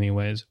auditioning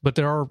anyways. But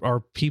there are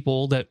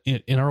people that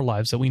in our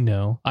lives that we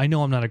know. I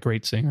know I'm not a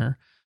great singer,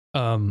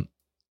 and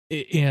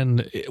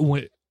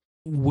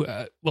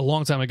a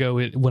long time ago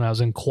when I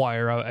was in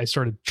choir, I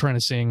started trying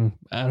to sing.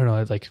 I don't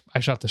know, like I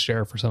Shot the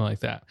Sheriff or something like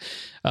that.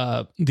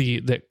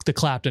 The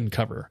Clapton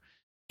cover,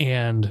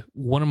 and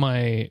one of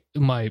my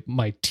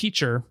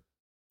teacher,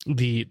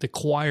 the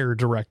choir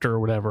director or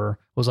whatever,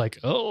 was like,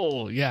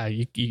 "Oh yeah,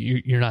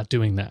 you're not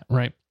doing that,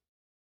 right?"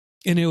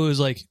 And it was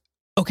like,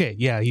 okay,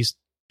 yeah, he's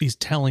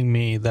telling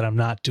me that I'm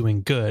not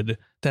doing good.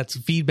 That's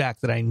feedback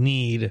that I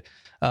need.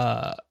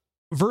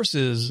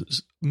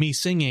 Versus me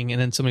singing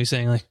and then somebody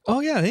saying like, "Oh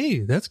yeah,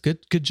 hey, that's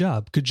good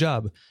job."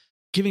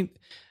 Giving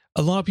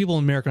a lot of people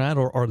in American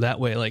Idol are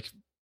that way. Like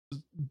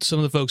some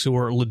of the folks who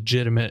are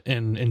legitimate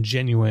and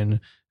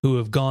genuine, who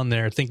have gone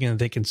there thinking that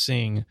they can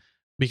sing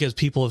because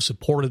people have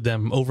supported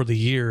them over the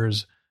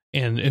years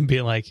and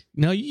being like,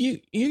 "No,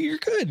 you're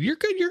good, you're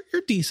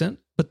decent."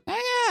 But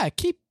yeah,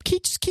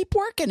 just keep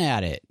working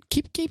at it.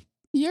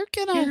 You're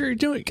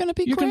gonna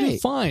do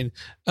fine.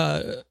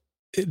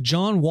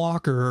 John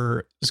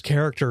Walker's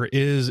character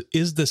is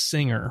the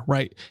singer,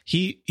 right?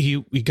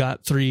 He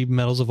got 3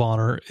 Medals of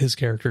Honor. His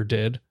character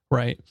did,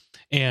 right?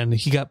 And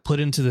he got put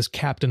into this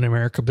Captain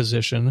America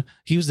position.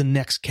 He was the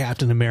next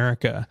Captain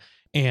America.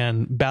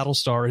 And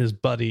Battlestar, his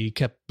buddy,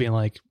 kept being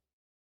like,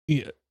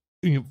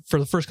 for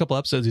the first couple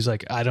episodes, he's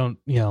like, I don't,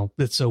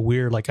 it's so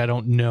weird. Like, I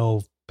don't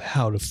know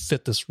how to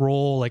fit this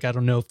role. Like, I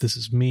don't know if this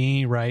is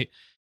me, right?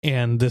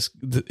 And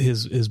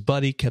his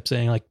buddy kept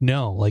saying like,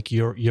 no, like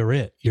you're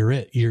it,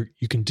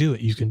 you can do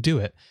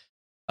it.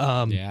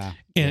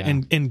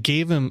 And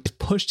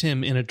pushed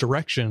him in a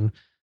direction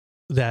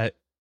that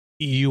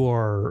you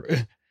are,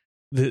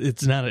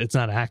 it's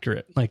not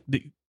accurate. Like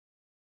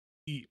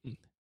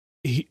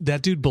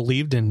that dude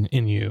believed in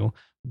you,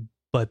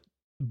 but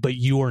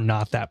you are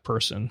not that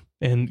person,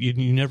 and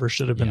you never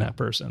should have been that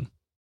person.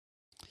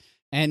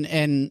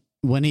 And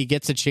when he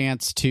gets a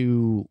chance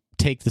to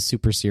take the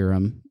super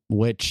serum,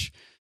 which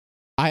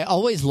I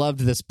always loved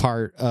this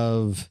part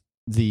of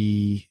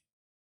the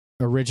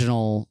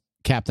original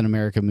Captain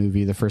America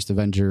movie, the first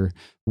Avenger,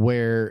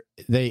 where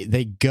they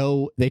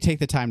take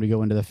the time to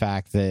go into the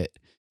fact that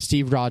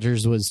Steve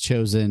Rogers was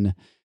chosen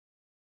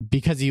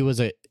because he was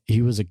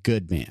a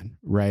good man,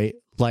 right?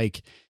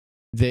 Like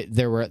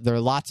there are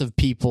lots of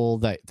people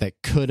that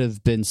could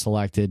have been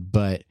selected,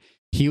 but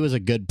he was a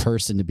good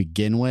person to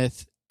begin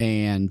with,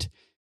 and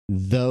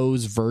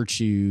those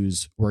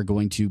virtues were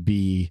going to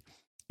be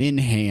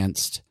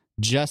enhanced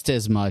just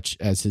as much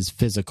as his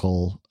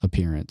physical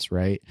appearance,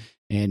 right?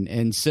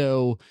 And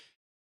so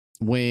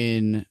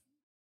when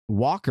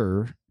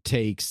Walker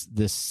takes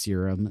this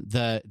serum,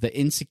 the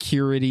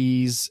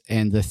insecurities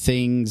and the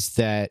things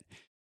that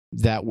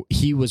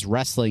he was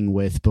wrestling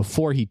with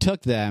before he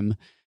took them,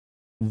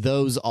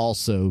 those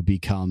also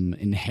become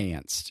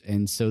enhanced.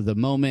 And so the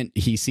moment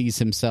he sees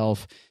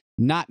himself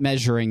not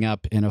measuring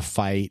up in a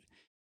fight,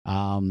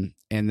 and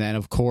then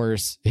of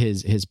course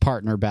his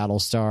partner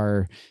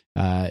Battlestar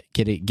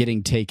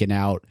getting taken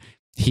out,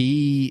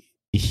 he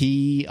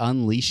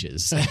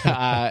unleashes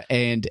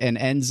and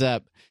ends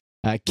up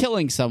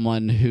killing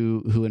someone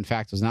who in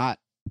fact was not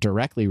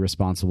directly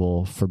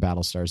responsible for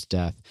Battlestar's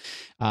death,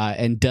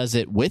 and does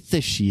it with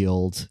the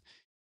shield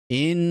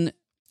in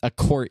a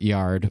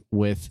courtyard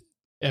with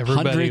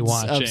everybody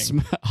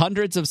watching,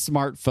 hundreds of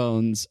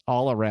smartphones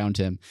all around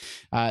him.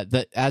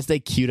 That as they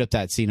queued up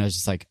that scene, I was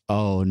just like,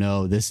 "Oh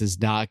no, this is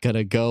not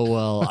gonna go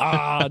well."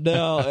 Oh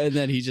no! And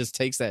then he just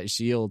takes that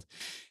shield,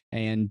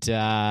 and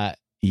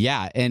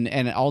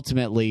and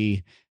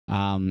ultimately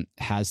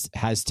has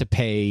to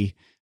pay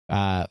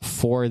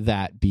for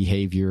that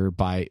behavior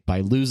by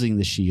losing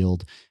the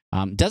shield.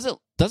 Doesn't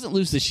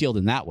lose the shield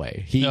in that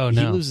way. He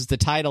loses the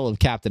title of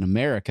Captain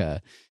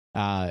America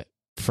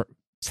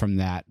from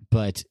that,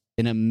 but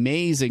an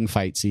amazing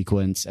fight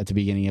sequence at the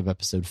beginning of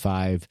episode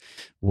 5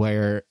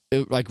 where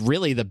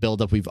really the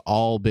buildup we've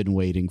all been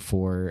waiting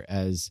for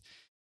as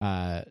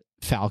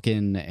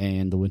Falcon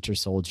and the Winter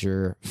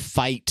Soldier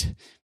fight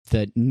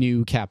the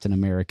new Captain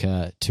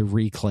America to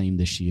reclaim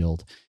the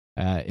shield.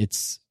 It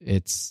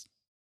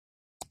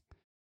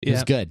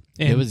was good.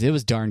 And it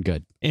was darn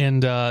good.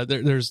 And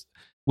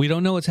we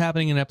don't know what's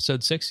happening in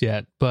episode 6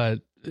 yet, but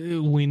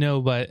we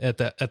know at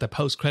the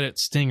post-credit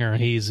stinger,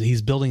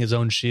 he's building his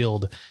own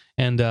shield,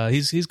 and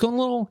he's going a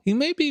little. He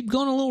may be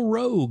going a little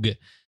rogue.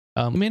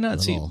 We may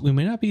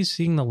not be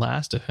seeing the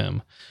last of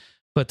him,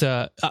 but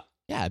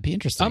it'd be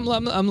interesting.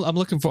 I'm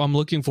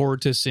looking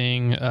forward to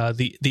seeing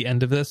the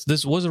end of this.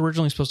 This was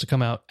originally supposed to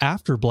come out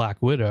after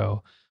Black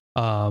Widow.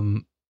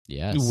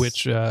 Yes,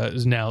 which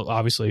is now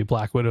obviously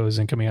Black Widow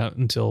isn't coming out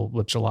until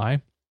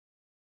July,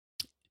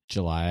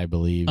 I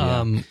believe.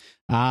 Yeah.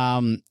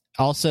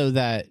 also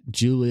that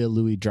Julia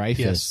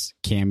Louis-Dreyfus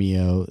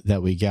cameo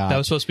that we got. That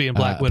was supposed to be in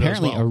Black Widow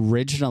apparently as well.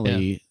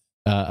 Originally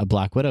a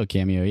Black Widow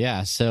cameo.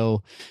 Yeah.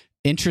 So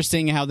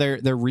interesting how they're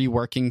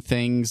reworking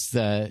things.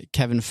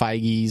 Kevin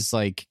Feige's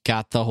like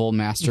got the whole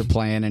master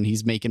plan and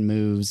he's making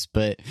moves,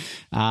 but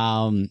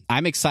I'm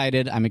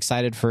excited. I'm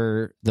excited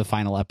for the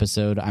final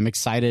episode. I'm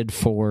excited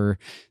for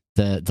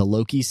the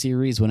Loki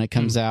series when it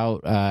comes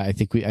out. I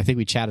think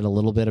we chatted a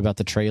little bit about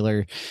the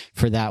trailer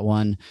for that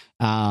one.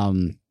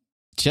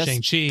 Just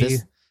Shang-Chi,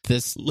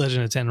 this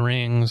Legend of Ten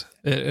Rings.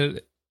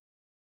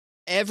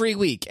 Every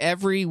week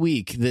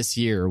this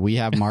year, we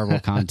have Marvel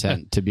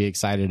content to be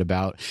excited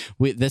about.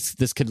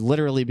 This could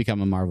literally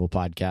become a Marvel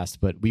podcast,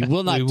 but we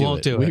will not do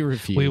it. We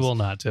refuse. We will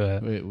not do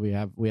it.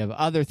 We have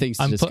other things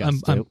to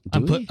discuss.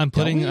 I'm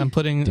putting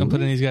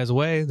these guys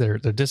away. They're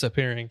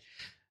disappearing.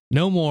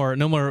 No more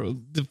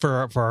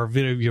for our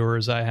video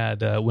viewers. I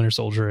had Winter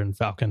Soldier and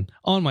Falcon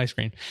on my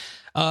screen.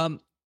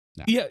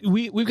 No. Yeah,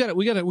 we've got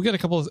a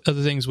couple of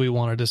other things we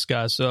want to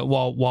discuss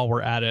while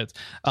we're at it.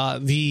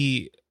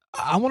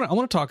 I want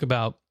to talk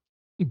about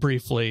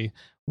briefly,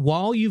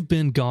 while you've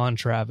been gone,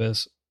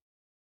 Travis,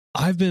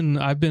 I've been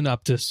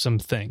up to some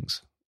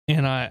things,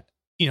 and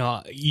you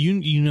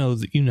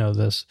know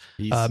this.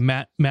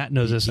 Matt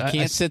knows this. He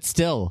can't sit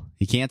still.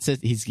 He can't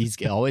sit. He's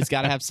always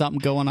got to have something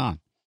going on.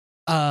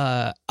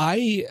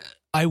 I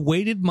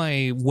waded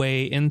my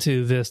way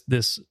into this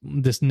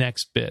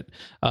next bit.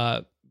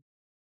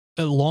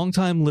 A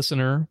longtime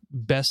listener,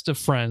 best of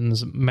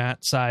friends,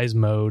 Matt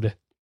Sizemode.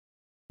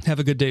 Have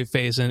a good day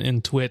face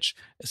in Twitch.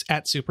 It's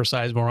at Super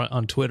Sizemore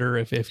on Twitter.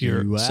 If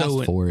you're you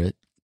asked for it,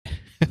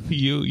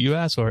 you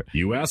asked for it.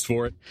 You asked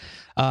for it.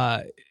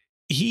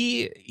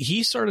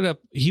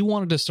 He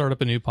wanted to start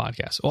up a new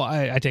podcast. Well,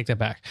 I take that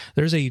back.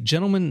 There's a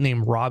gentleman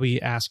named Robbie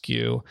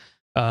Askew,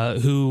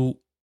 who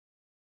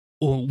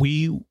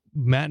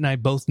Matt and I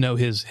both know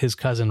his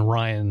cousin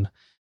Ryan.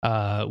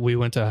 We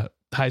went to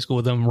high school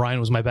with him. Ryan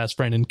was my best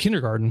friend in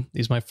kindergarten.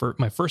 He's my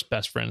first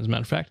best friend, as a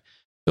matter of fact.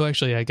 So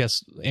actually, I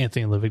guess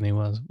Anthony Livigny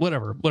was.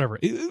 Whatever. Very,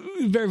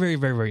 very,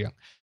 very, very young.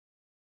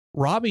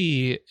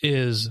 Robbie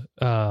is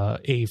a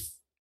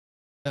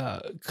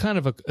kind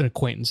of an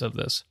acquaintance of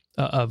this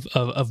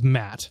of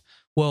Matt.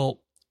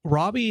 Well,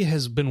 Robbie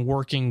has been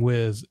working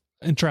with,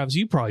 and Travis,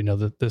 you probably know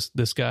that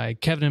this guy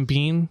Kevin and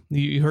Bean.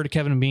 You heard of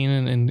Kevin and Bean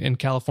in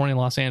California,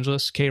 Los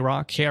Angeles,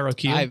 K-Rock,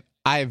 KROQ.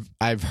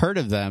 I've heard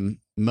of them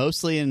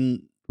mostly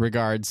in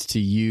regards to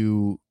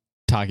you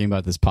talking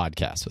about this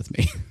podcast with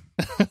me.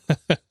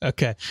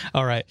 Okay.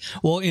 All right.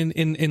 Well,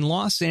 in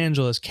Los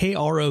Angeles,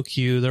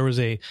 KROQ, there was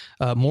a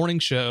morning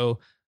show,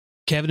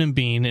 Kevin and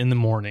Bean in the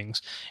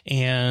mornings,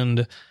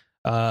 and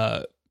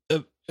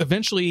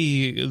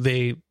eventually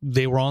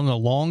they were on a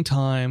long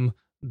time.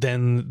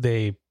 Then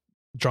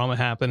drama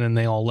happened and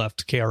they all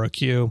left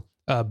KROQ.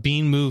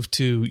 Bean moved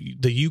to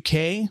the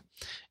UK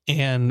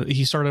and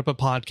he started up a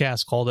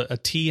podcast called A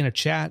Tea and a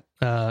Chat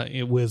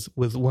with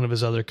one of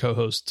his other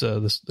co-hosts,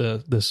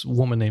 this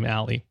woman named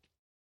Allie.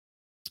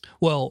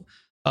 Well,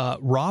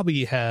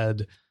 Robbie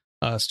had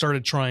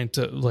started trying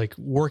to like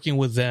working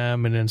with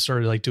them and then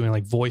started like doing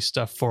like voice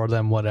stuff for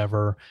them,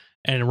 whatever.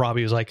 And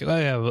Robbie was like,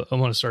 I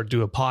want to start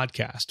do a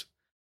podcast,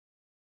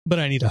 but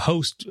I need a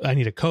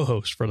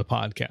co-host for the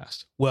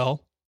podcast.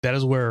 Well, that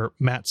is where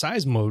Matt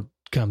Sizemore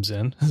comes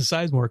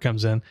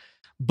in.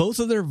 Both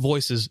of their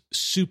voices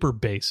super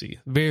bassy,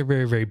 very,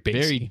 very, very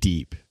bassy,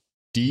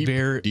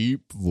 very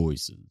deep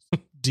voices.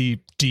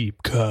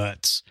 Deep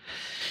cuts.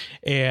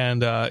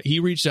 And he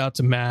reached out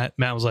to Matt.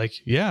 Matt was like,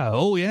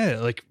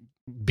 like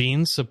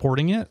Bean's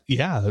supporting it.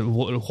 Yeah,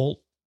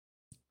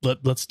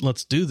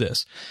 let's do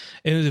this.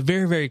 And it was a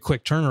very, very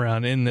quick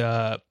turnaround. And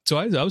so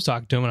I was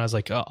talking to him and I was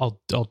like, I'll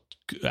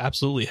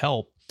absolutely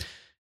help.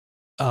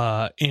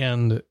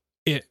 And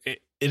it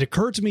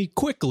occurred to me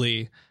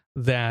quickly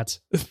that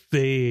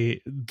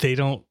they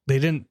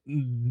didn't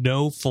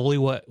know fully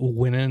what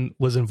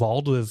was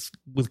involved with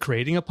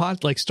creating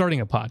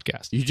starting a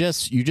podcast.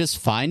 You just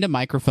find a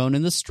microphone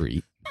in the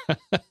street.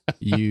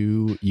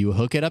 you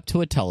hook it up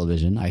to a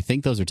television. I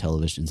think those are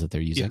televisions that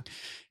they're using.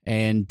 Yeah.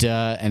 And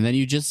then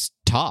you just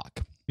talk.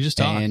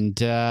 And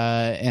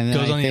then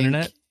goes on the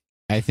internet.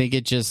 I think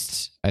it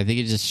just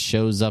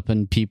shows up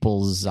in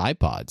people's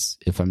iPods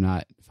if I'm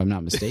not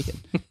mistaken.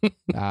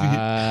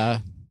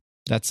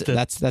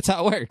 That's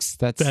how it works.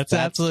 That's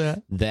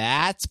absolutely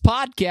that's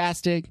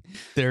podcasting.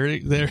 There.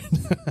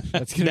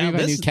 That's gonna be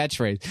my new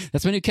catchphrase.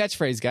 That's my new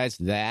catchphrase, guys.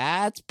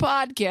 That's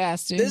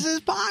podcasting. This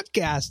is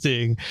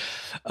podcasting.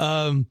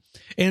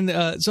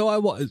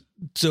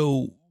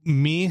 So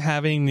me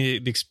having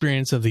the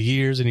experience of the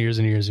years and years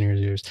and years and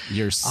years.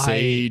 Your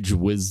sage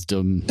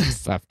wisdom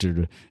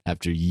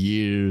after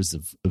years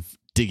of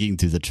digging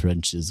through the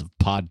trenches of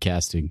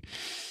podcasting.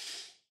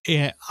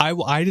 And I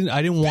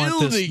didn't want this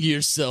building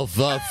yourself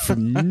up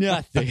from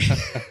nothing.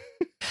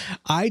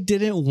 I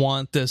didn't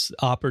want this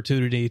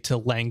opportunity to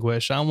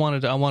languish. I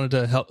wanted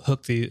to help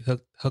hook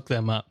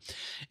them up,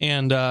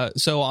 and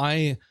so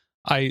I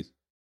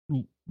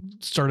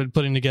started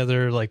putting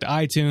together like the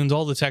iTunes,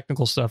 all the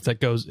technical stuff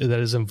that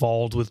is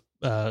involved with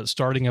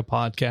starting a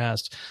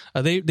podcast.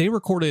 They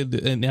recorded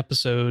an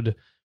episode,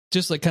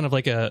 just like kind of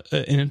like an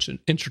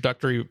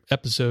introductory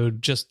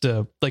episode, just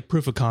like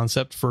proof of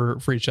concept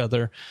for each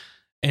other.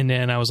 And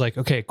then I was like,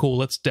 okay, cool,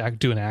 let's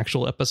do an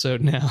actual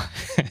episode now.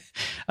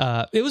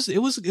 It was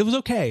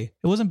okay.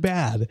 It wasn't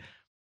bad.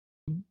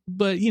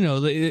 But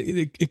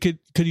it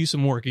could use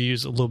some work. It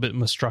use a little bit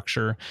more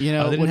structure.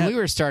 When we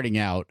were starting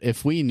out,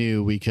 if we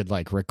knew we could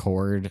like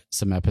record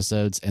some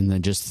episodes and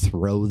then just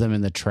throw them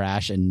in the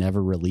trash and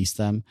never release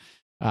them,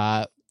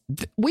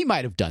 we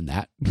might have done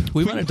that.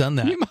 We might have done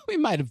that. We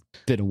might have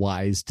been a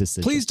wise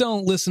decision. Please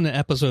don't listen to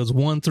episodes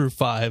 1 through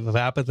 5 of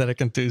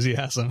Apathetic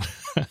Enthusiasm.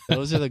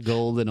 Those are the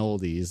golden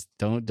oldies.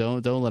 Don't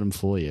let them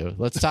fool you.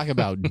 Let's talk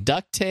about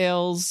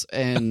DuckTales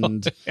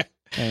and.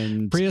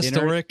 And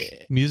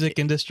prehistoric music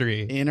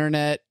industry,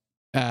 internet.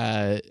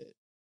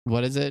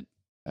 What is it?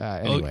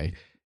 Anyway,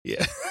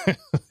 yeah,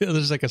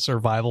 there's like a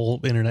survival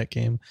internet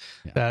game.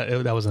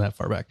 Yeah. That wasn't that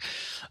far back.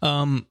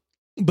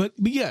 But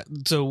yeah,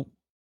 so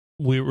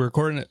we were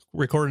recording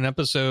an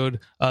episode.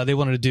 They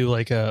wanted to do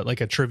like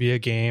a trivia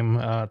game.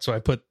 So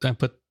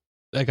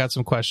I got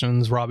some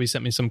questions. Robbie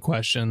sent me some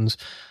questions.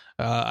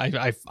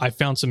 I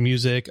found some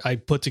music. I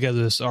put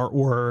together this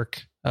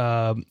artwork.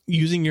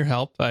 Using your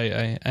help,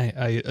 I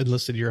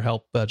enlisted your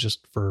help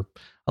just for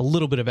a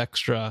little bit of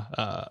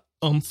extra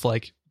oomph.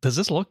 Like, does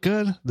this look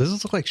good? Does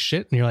this look like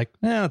shit? And you're like,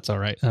 it's all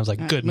right. And I was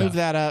like, good. Move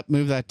that up,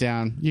 move that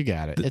down. You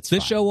got it. It's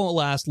this show won't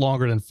last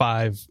longer than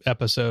 5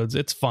 episodes.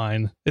 It's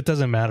fine. It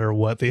doesn't matter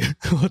what the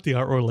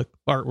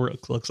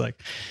artwork looks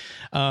like.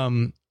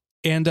 And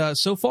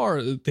so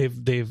far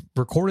they've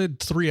recorded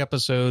 3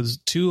 episodes.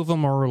 2 of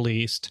them are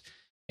released.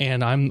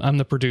 And I'm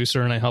the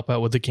producer, and I help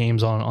out with the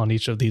games on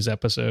each of these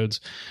episodes.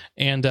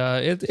 And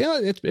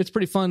it's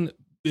pretty fun.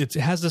 It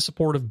has the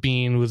support of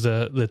Bean with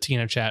the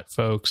Tina Chat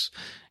folks,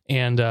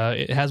 and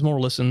it has more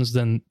listens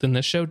than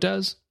this show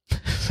does.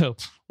 So,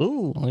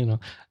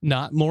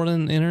 not more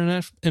than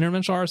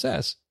Interventional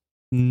RSS.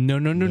 No.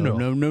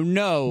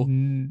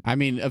 I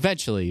mean,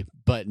 eventually,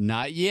 but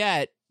not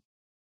yet.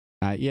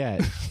 Not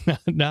yet.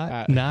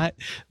 Not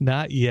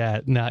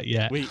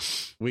yet.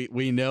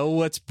 We know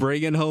what's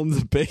bringing home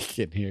the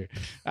bacon here.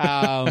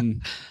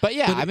 But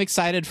yeah, I'm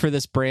excited for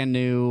this brand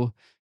new,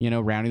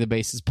 Rounding the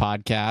Bases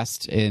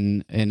podcast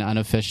in an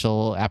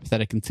unofficial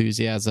Apathetic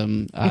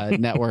Enthusiasm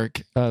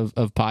network of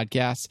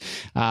podcasts.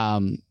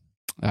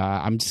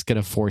 I'm just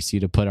gonna force you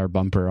to put our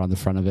bumper on the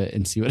front of it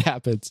and see what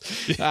happens.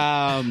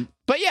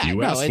 But yeah,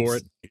 you asked for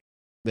it.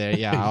 There,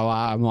 yeah,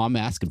 I'm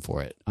asking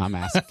for it.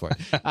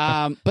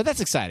 But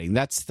that's exciting.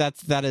 I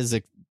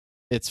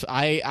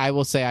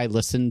will say I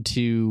listened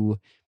to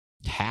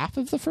half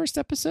of the first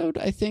episode,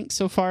 I think,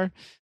 so far.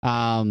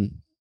 Sorry,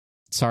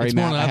 it's Matt,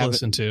 more than I've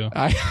listened to.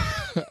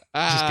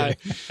 Just kidding.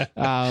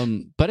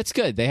 But it's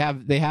good. They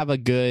have a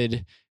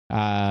good.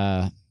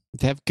 They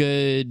have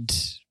good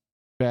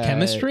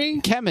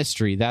chemistry.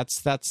 Chemistry.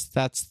 That's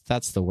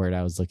the word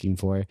I was looking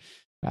for.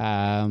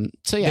 So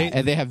yeah,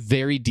 and they have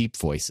very deep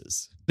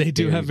voices. They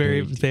do have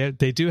very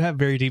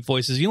deep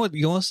voices. You know what?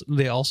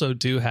 They also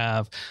do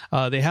have.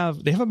 They have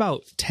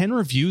about 10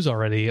 reviews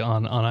already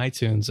on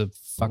iTunes of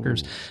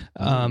fuckers.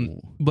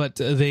 But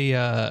they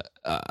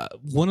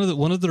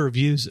one of the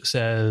reviews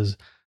says,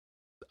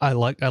 I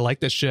like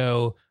the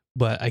show,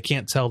 but I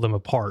can't tell them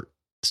apart.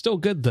 Still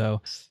good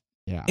though.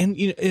 Yeah. And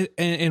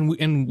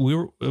and we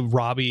were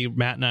Robbie,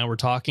 Matt, and I were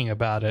talking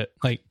about it,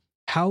 like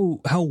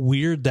how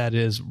weird that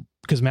is,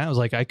 because Matt was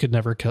like, I could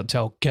never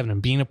tell Kevin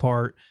and Bean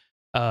apart.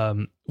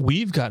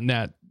 We've gotten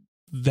that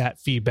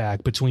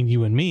feedback between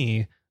you and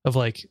me of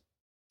like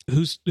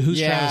who's Travis,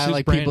 who's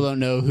like Brandon. People don't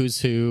know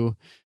who's who.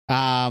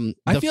 I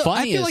feel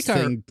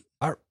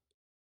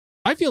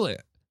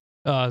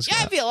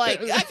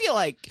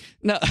like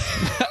no.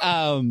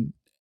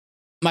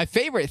 My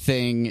favorite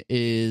thing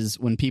is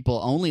when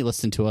people only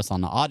listen to us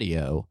on the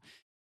audio,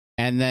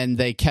 and then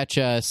they catch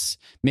us.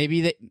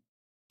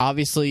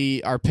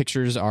 Obviously our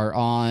pictures are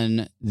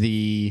on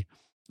the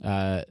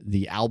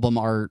album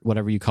art,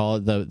 whatever you call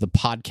it, the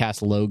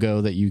podcast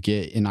logo that you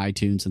get in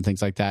iTunes and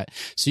things like that.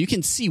 So you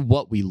can see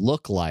what we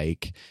look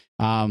like.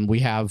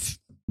 We have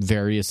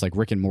various like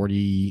Rick and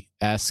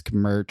Morty-esque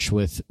merch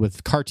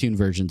with cartoon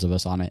versions of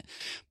us on it.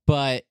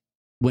 But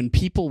when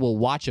people will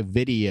watch a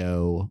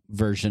video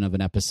version of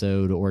an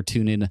episode or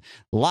tune in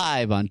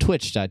live on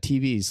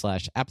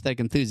twitch.tv/apathetic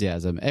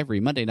enthusiasm every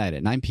Monday night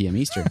at 9 p.m.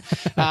 Eastern,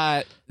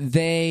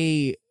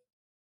 they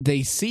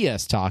see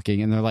us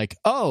talking and they're like,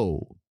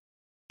 oh,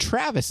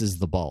 Travis is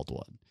the bald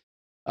one.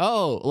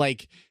 Oh,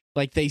 like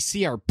they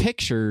see our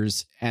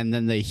pictures and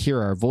then they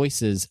hear our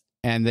voices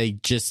and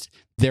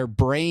their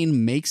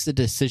brain makes a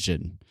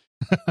decision.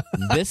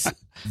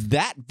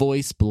 That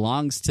voice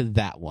belongs to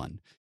that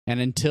one. And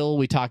until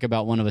we talk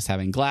about one of us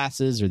having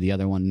glasses or the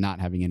other one not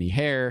having any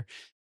hair,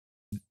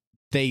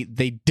 they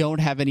don't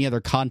have any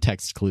other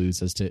context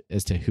clues as to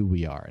who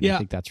we are. And I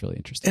think that's really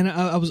interesting. And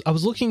I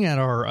was looking at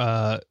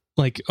our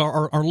like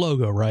our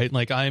logo, right?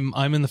 Like I'm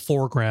in the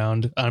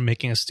foreground. I'm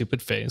making a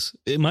stupid face.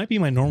 It might be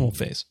my normal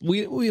face.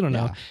 We don't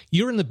know. Yeah.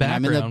 You're in the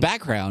background. I'm in the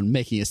background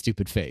making a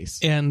stupid face.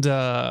 And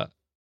yeah,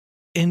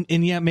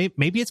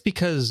 maybe it's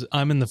because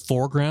I'm in the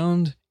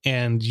foreground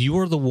and you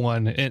are the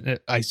one. And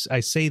I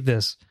say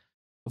this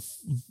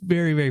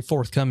very, very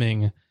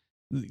forthcoming.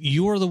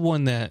 You are the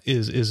one that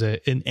is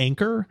an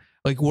anchor.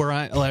 Like where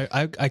I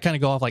kind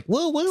of go off like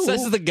whoa. So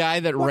this is the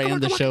guy that ran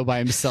the show by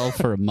himself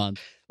for a month.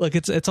 Look,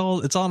 it's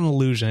all an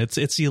illusion.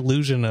 It's the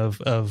illusion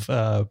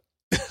of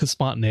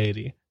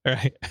spontaneity.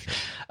 Right?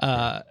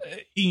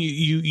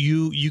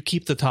 You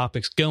keep the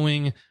topics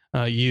going.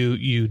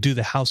 You do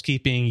the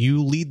housekeeping.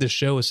 You lead the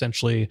show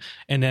essentially,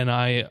 and then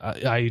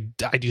I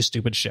do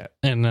stupid shit,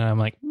 and I'm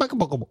like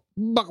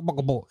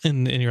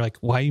and you're like,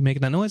 why are you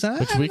making that noise?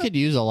 Which we could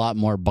use a lot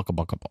more bucka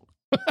bucka buck.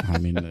 I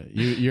mean,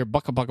 your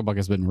bucka bucka buck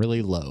has been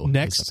really low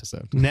this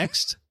episode.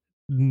 Next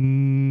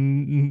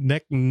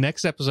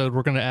episode,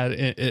 we're gonna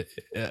add.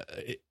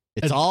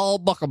 It's all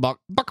bucka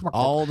buck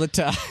all the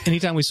time.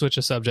 Anytime we switch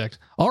a subject.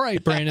 All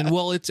right, Brandon.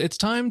 Well, it's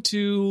time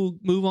to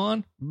move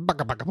on.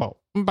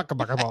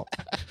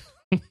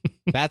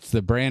 That's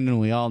the Brandon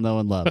we all know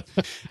and love.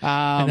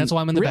 And that's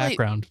why I'm in the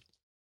background.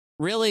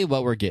 Really,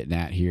 what we're getting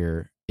at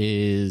here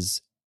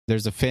is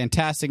there's a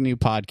fantastic new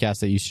podcast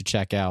that you should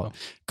check out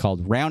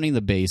called Rounding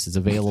the Base. It's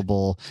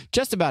available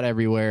just about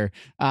everywhere.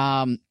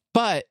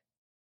 But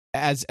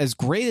as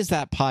great as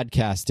that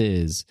podcast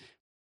is,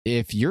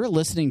 if you're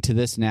listening to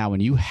this now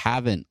and you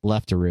haven't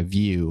left a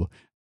review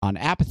on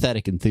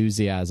Apathetic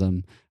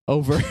Enthusiasm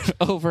over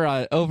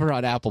on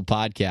Apple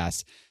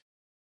Podcasts,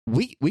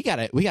 we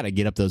gotta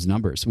get up those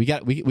numbers. We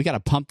gotta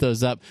pump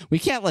those up. We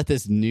can't let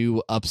this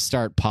new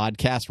upstart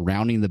podcast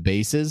Rounding the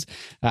Bases,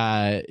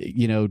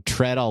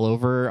 tread all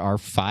over our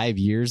 5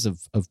 years of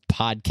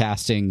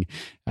podcasting,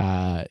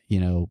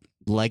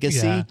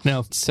 legacy. Yeah,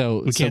 no,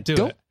 so we can't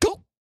do it.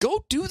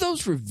 Go do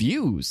those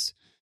reviews.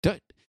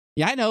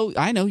 Yeah,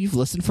 I know you've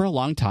listened for a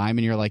long time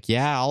and you're like,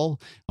 yeah,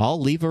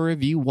 I'll leave a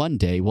review one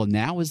day. Well,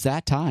 now is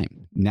that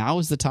time. Now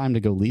is the time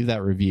to go leave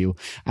that review.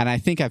 And I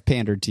think I've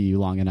pandered to you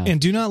long enough. And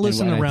do not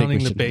listen to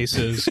Rounding the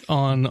Bases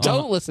on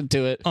don't listen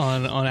to it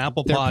on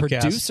Apple Their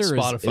Podcasts, producer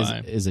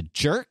Spotify. is a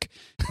jerk,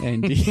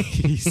 and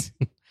he's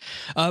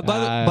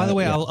by the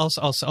way, yeah.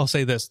 I'll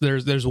say this.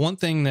 There's one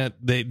thing that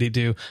they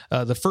do.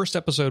 The first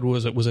episode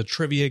was a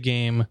trivia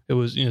game. It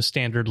was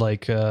standard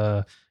like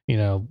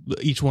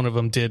each one of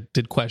them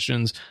did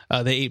questions.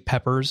 They ate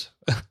peppers.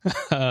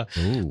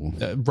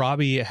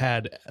 Robbie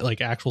had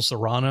like actual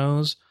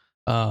serranos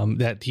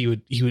that he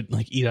would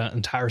like eat an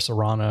entire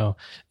serrano,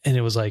 and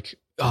it was like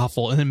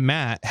awful. And then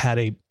Matt had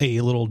a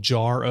little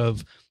jar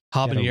of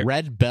habanero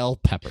red bell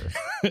pepper.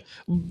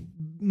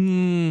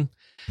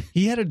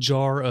 He had a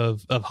jar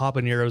of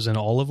habaneros and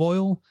olive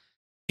oil,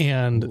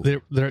 and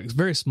they're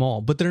very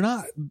small, but they're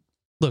not.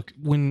 Look,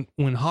 when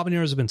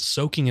habaneros have been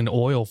soaking in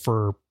oil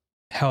for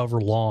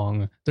however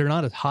long, they're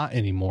not as hot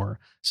anymore.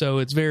 So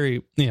it's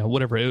very,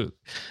 whatever.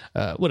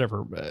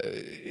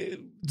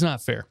 It's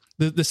not fair.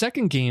 The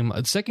second game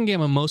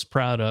I'm most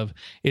proud of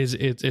is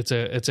it's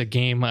a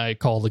game I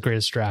call the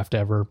greatest draft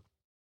ever.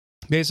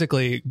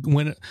 Basically,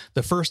 when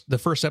the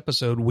first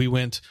episode we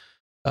went,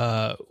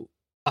 I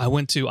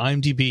went to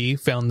IMDb,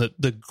 found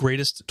the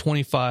greatest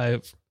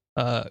 25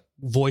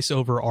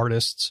 voiceover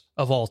artists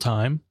of all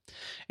time,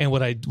 and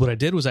what I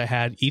did was I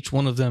had each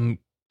one of them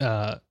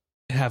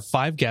have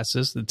 5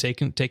 guesses that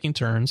taking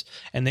turns,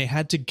 and they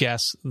had to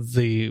guess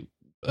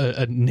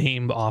a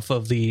name off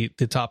of the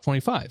top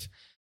 25,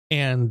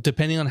 and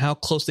depending on how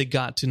close they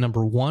got to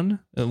number 1,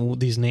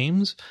 these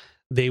names,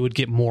 they would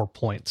get more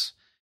points.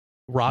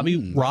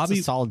 Robbie, that's a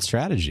solid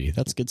strategy.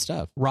 That's good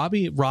stuff.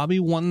 Robbie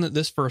won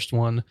this first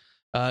one.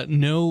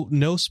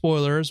 No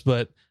spoilers,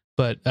 but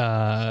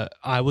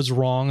I was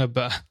wrong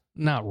about,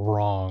 not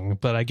wrong,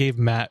 but I gave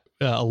Matt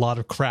a lot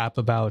of crap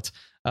about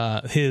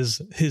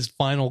his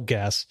final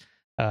guess,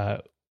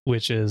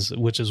 which is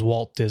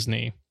Walt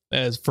Disney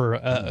as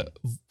for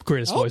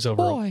greatest voiceover of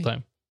all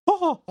time.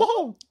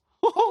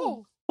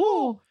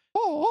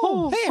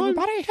 Hey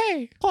everybody!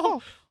 Hey!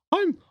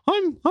 I'm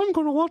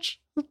gonna watch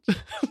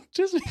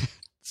Disney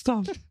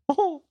stuff.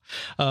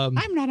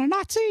 I'm not a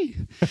Nazi.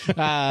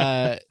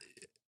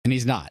 And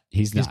he's not.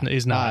 He's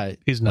not.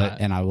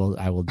 And I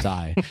will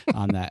die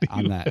on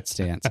that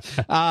stance.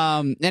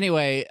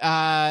 Anyway,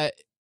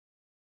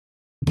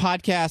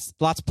 podcasts,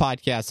 lots of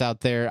podcasts out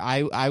there.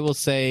 I will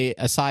say,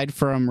 aside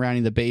from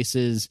Rounding the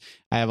Bases,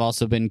 I have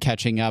also been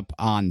catching up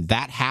on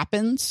That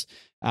Happens.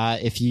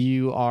 If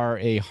you are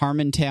a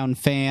Harmontown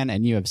fan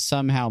and you have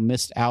somehow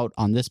missed out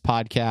on this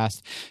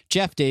podcast,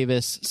 Jeff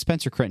Davis,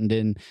 Spencer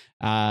Crittenden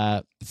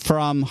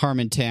from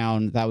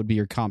Harmontown, that would be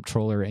your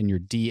comptroller and your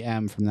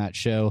DM from that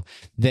show.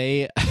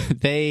 They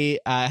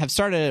have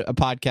started a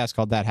podcast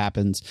called That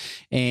Happens,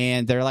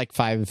 and they're like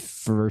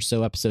 5 or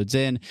so episodes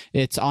in.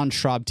 It's on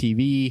Schraub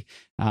TV.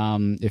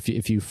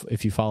 If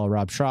you follow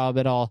Rob Schraub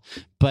at all,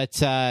 but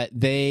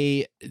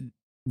they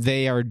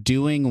are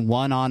doing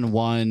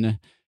one-on-one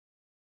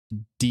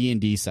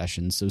D&D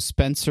sessions. So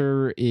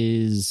Spencer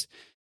is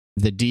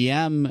the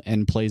DM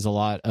and plays a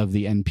lot of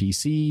the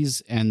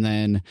NPCs, and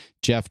then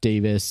Jeff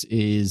Davis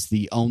is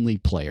the only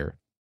player.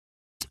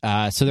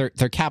 So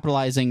they're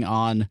capitalizing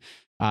on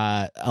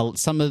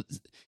some of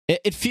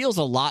it feels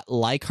a lot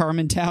like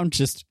Harmontown,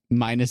 just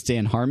minus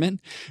Dan Harmon,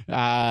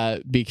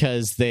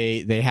 because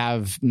they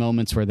have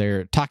moments where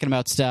they're talking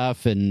about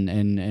stuff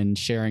and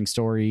sharing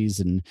stories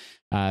and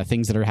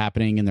things that are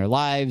happening in their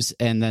lives,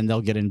 and then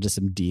they'll get into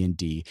some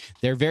D&D.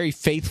 They're very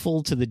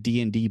faithful to the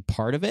D&D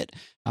part of it,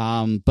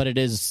 but it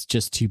is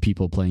just two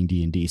people playing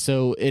D&D.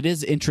 So it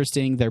is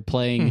interesting. They're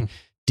playing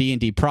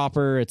D&D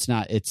proper. It's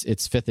not it's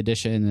 5th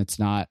edition. It's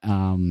not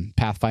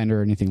Pathfinder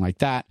or anything like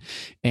that.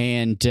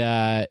 And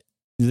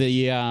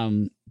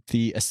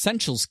the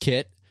Essentials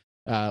kit,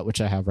 which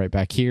I have right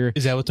back here,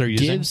 is that what they're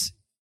using?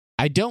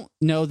 I don't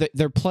know that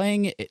they're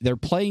playing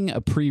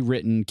a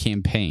pre-written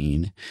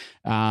campaign,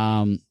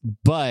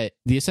 but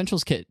the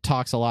Essentials kit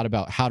talks a lot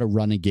about how to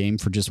run a game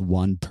for just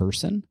one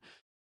person,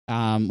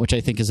 which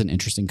I think is an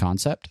interesting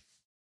concept.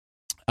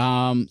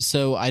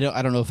 So I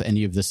don't know if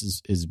any of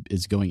this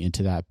is going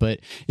into that, but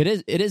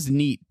it is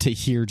neat to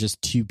hear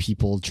just two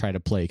people try to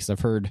play, because I've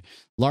heard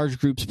large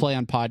groups play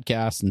on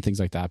podcasts and things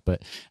like that,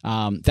 but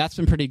that's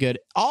been pretty good.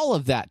 All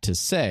of that to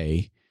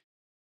say,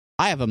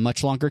 I have a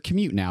much longer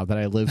commute now that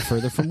I live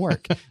further from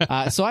work.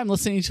 So I'm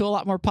listening to a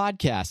lot more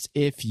podcasts.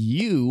 If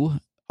you,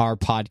 our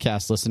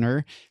podcast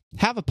listener,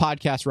 have a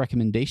podcast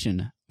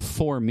recommendation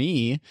for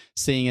me,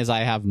 seeing as I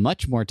have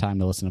much more time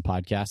to listen to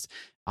podcasts,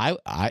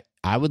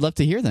 I would love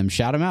to hear them.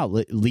 Shout them out.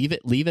 Leave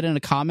it in a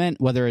comment.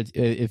 Whether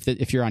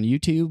if you're on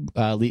YouTube,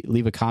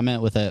 leave a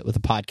comment with a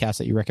podcast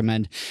that you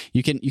recommend.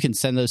 You can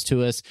send those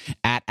to us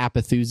at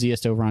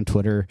Appenthusiast over on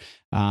Twitter.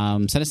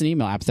 Send us an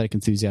email,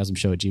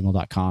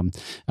 apatheticenthusiasmshow@gmail.com.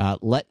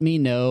 Let me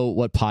know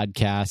what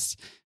podcasts.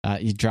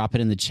 You drop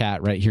it in the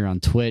chat right here on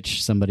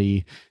Twitch.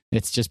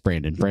 It's just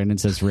Brandon. Brandon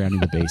says rounding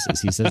the bases.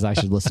 He says I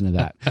should listen to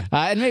that,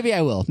 and maybe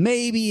I will.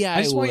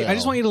 I just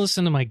want you to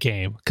listen to my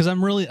game, because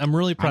I'm really proud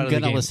of the game.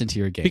 I'm gonna listen to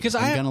your game because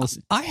I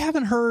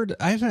haven't heard.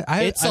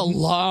 It's a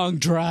long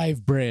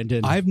drive,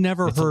 Brandon. I've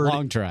never heard a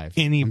long drive.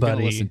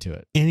 Anybody listen to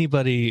it.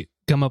 Anybody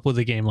come up with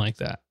a game like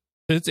that?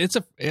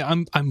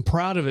 I'm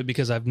proud of it,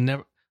 because I've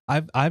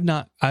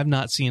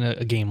not seen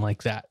a game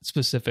like that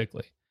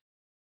specifically.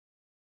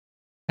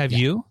 Have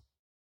you?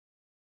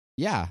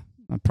 Yeah.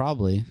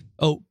 Probably.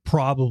 Oh,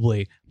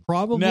 probably.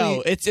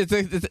 No, it's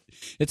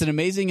an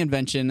amazing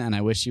invention, and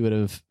I wish you would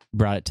have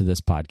brought it to this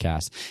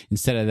podcast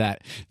instead of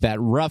that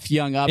rough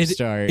young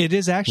upstart. It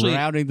is actually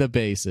rounding the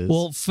bases.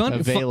 Well,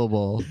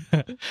 available.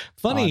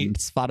 Funny on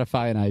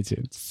Spotify and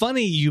iTunes.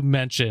 Funny you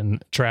mention,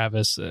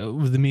 Travis,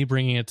 with me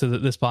bringing it to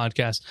this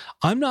podcast.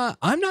 I'm not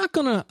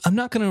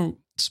gonna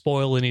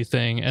spoil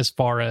anything as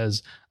far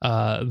as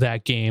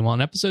that game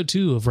on episode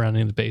 2 of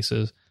Rounding the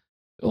Bases.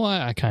 Well,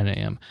 I kind of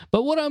am.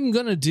 But what I'm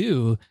going to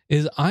do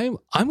is I'm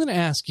going to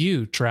ask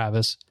you,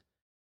 Travis,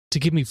 to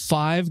give me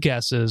 5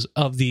 guesses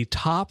of the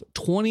top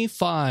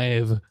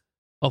 25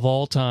 of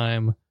all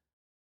time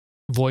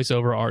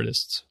voiceover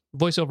artists,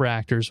 voiceover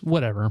actors,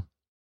 whatever.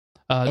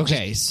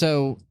 Okay,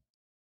 so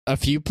a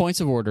few points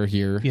of order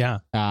here. Yeah.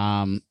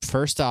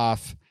 First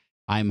off,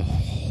 I'm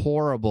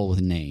horrible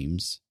with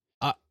names.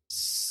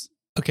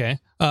 Okay.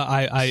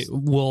 I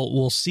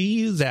will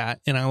see that,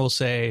 and I will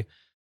say,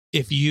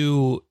 if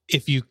you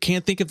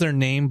can't think of their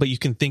name, but you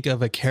can think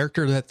of a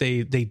character that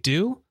they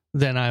do,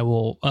 then I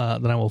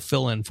will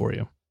fill in for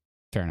you.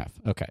 Fair enough.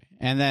 Okay.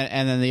 And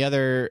then the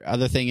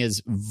other thing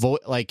is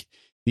like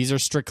these are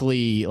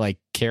strictly like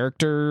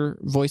character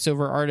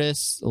voiceover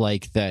artists,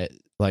 like that,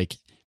 like,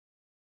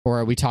 or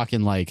are we talking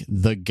like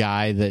the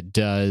guy that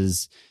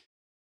does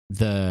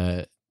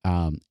the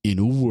in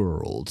a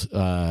world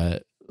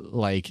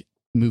like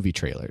movie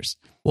trailers?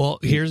 Well,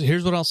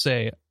 here's what I'll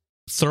say.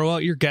 Throw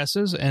out your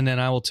guesses, and then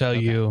I will tell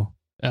you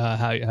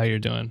how you're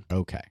doing.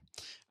 Okay.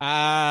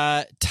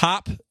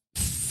 Top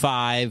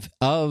 5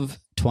 of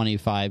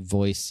 25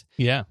 voice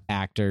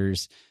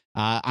actors.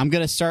 I'm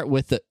going to start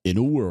with the In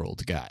a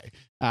World guy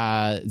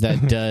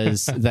that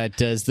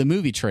does the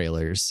movie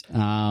trailers.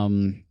 I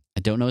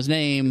don't know his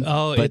name,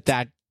 but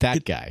that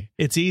guy.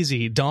 It's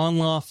easy. Don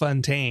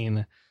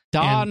LaFontaine.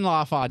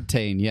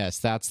 LaFontaine, yes,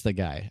 that's the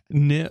guy.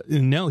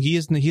 No, he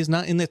is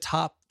not in the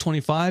top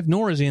 25,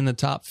 nor is he in the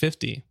top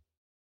 50.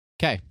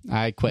 Okay,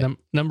 I quit.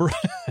 Number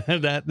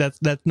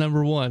that's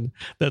number 1.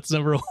 That's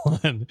number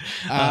 1.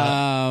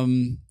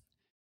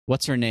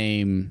 What's her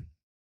name?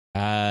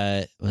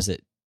 Was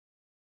it?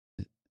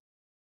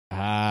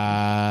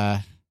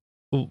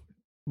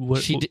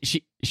 What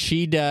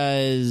she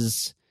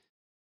does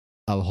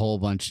a whole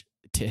bunch.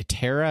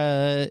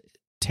 Tara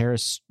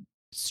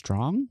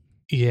Strong.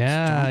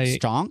 Yeah,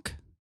 Stonk.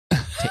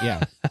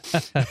 Yeah.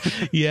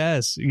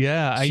 Yes.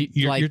 Yeah.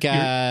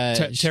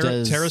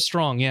 Tara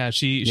Strong. Yeah.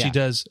 She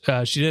does.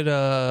 She did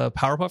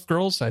Powerpuff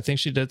Girls. I think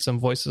she did some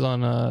voices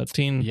on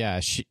Teen. Yeah.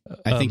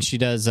 I think she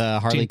does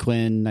Harley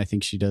Quinn. I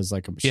think she does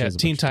like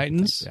Teen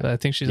Titans. I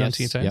think she's on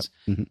Teen Titans.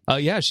 Yep. Mm-hmm.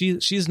 Yeah.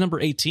 She's number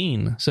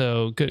 18.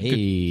 So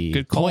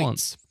good call.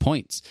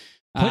 Points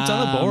on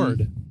the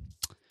board.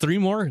 Three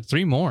more.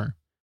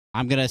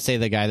 I'm gonna say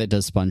the guy that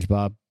does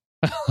SpongeBob.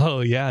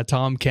 Oh yeah,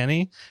 Tom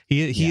Kenny.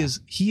 He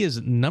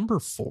is number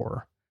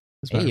 4.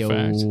 As a matter of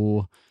fact.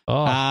 Ayo.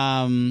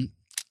 Oh,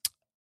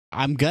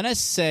 I'm gonna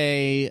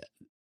say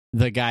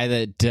the guy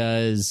that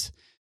does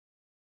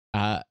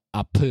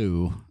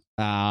Apu.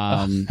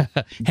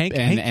 Hank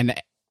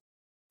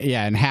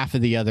and half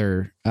of the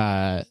other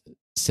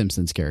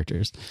Simpsons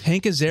characters.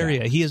 Hank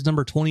Azaria. Yeah. He is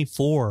number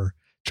 24.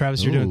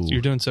 Travis,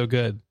 you're doing so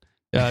good.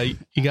 You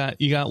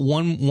got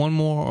one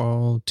more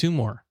or two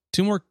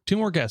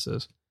more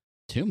guesses.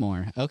 2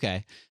 more.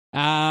 Okay.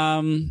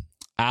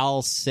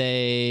 I'll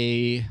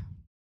say.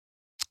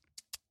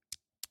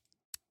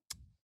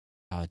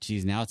 Oh,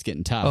 geez, now it's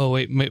getting tough. Oh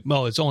wait,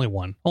 it's only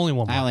one. Only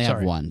one more. I only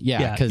have one.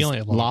 Yeah, because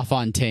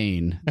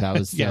LaFontaine. That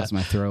was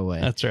my throwaway.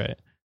 That's right.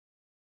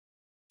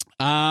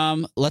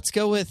 Let's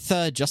go with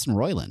Justin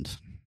Roiland.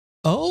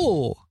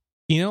 Oh,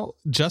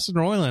 Justin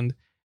Roiland,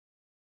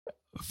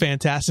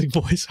 fantastic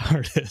voice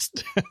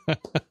artist.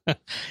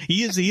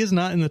 He is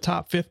not in the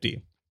top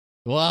 50.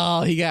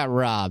 Well, he got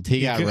robbed.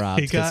 He got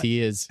robbed because he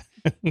is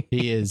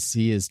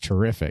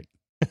terrific.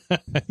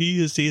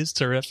 He is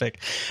terrific.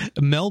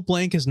 Mel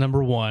Blanc is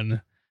number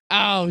 1.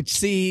 Oh,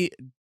 see,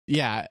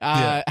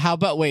 yeah. How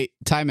about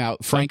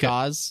timeout? Frank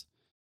Oz.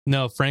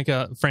 No, Frank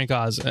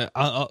Oz.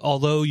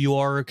 Although you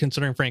are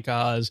considering Frank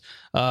Oz,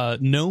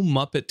 no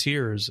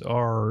Muppeteers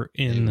are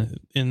in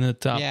the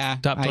top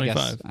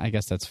 25. I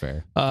guess that's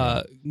fair.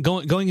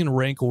 Going in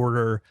rank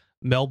order: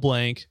 Mel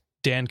Blanc,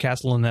 Dan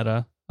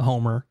Castellaneta,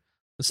 Homer,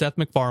 Seth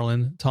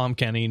MacFarlane, Tom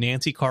Kenny,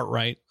 Nancy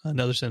Cartwright,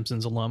 another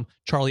Simpsons alum,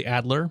 Charlie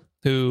Adler,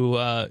 who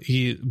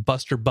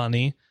Buster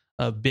Bunny,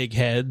 Big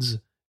Heads,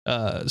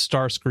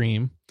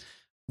 Starscream,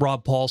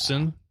 Rob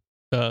Paulson,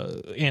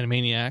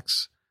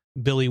 Animaniacs,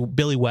 Billy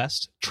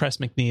West, Tress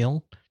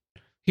MacNeille.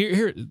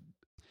 Here,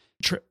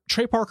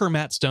 Trey Parker,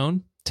 Matt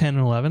Stone, 10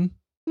 and 11.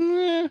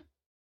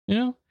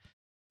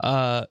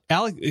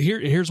 Alex.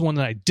 Here's one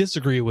that I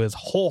disagree with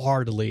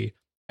wholeheartedly.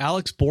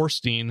 Alex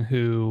Borstein,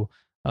 who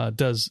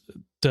does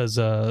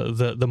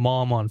the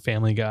mom on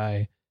Family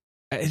Guy.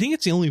 I think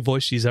it's the only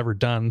voice she's ever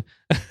done.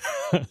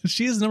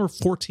 She is number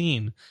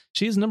 14.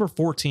 She is number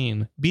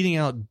 14, beating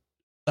out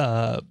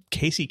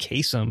Casey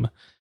Kasem.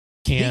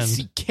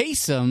 Casey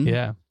Kasem?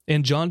 Yeah.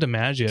 And John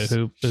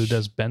DiMaggio, who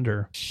does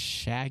Bender.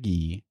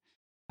 Shaggy.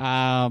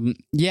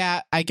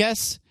 Yeah, I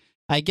guess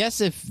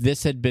if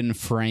this had been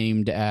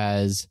framed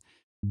as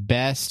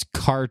best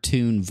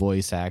cartoon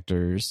voice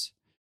actors,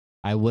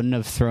 I wouldn't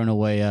have thrown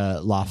away a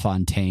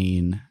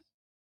LaFontaine.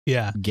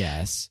 Yeah.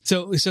 Guess.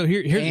 So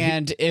here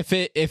and if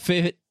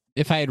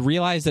I had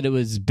realized that it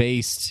was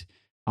based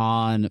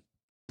on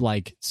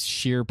like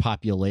sheer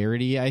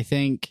popularity, I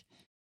think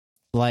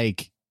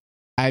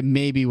I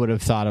maybe would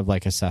have thought of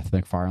like a Seth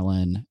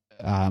MacFarlane,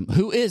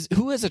 who is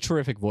a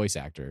terrific voice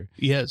actor.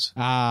 Yes.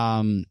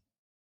 But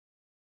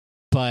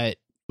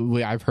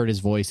I've heard his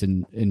voice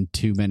in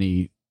too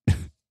many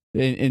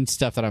in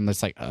stuff that I'm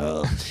just like,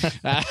 oh.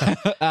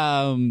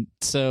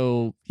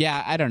 So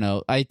yeah, I don't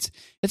know. It's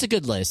a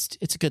good list.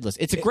 It's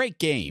a great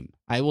game.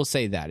 I will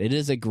say that it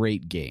is a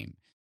great game.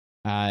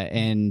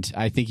 And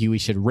I think we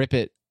should rip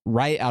it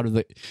right out of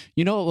the.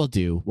 You know what we'll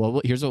do?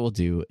 Well, here's what we'll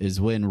do: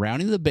 is when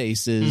Rounding the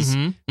Bases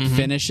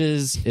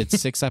finishes its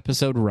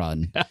 6-episode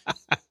run,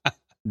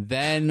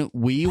 then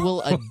we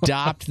will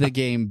adopt the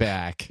game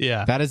back.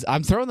 Yeah, that is.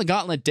 I'm throwing the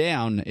gauntlet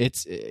down.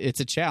 It's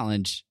a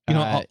challenge.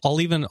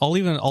 I'll even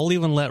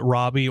let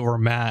Robbie or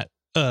Matt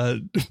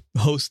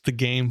host the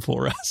game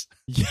for us.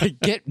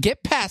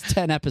 get past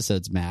 10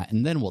 episodes, Matt,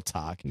 and then we'll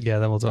talk. Yeah,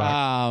 then we'll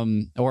talk.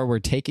 Or we're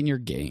taking your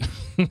game.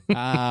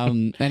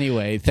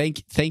 Anyway,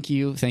 thank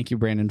you,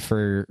 Brandon,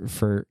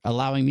 for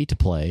allowing me to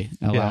play.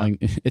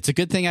 It's a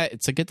good thing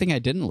I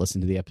didn't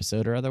listen to the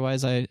episode, or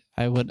otherwise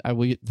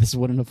this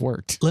wouldn't have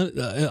worked. Let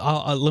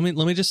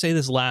me just say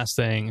this last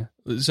thing.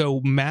 So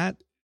Matt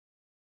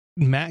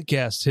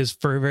guessed, his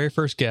very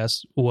first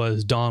guess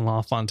was Don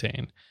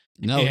LaFontaine.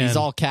 No, he's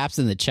all caps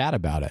in the chat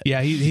about it.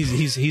 Yeah,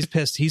 he's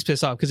pissed. He's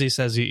pissed off because he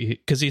says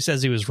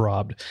he was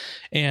robbed.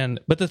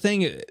 But the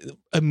thing,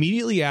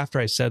 immediately after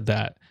he said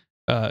that,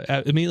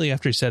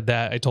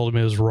 I told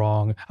him it was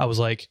wrong. I was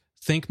like,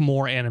 think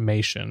more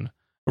animation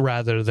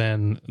rather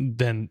than.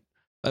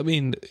 I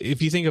mean,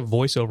 if you think of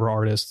voiceover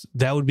artists,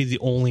 that would be the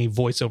only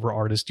voiceover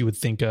artist you would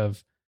think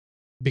of,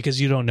 because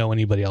you don't know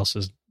anybody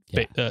else's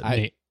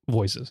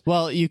voices.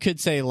 Well, you could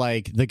say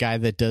like the guy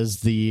that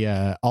does the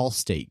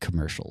Allstate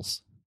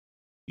commercials.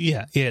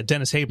 Yeah,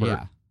 Dennis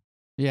Haber.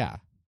 Yeah.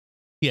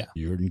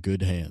 You're in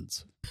good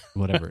hands.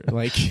 Whatever.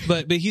 Like,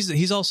 but he's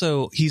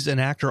an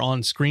actor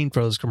on screen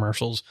for those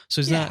commercials,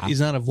 so he's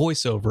not a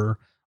voiceover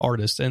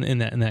artist in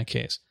that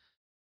case.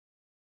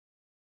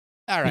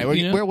 All right,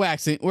 we're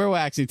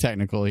waxing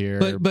technical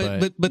here,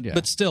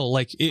 but still,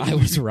 like I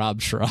was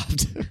Rob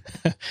Schraubed.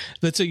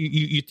 But so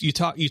you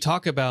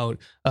talk about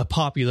a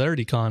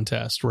popularity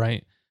contest,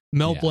 right?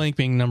 Mel Blanc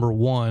being number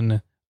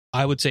 1.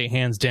 I would say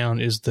hands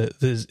down is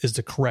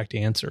the correct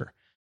answer.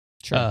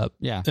 Sure.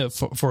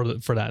 For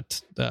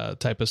that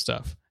type of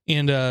stuff.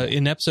 And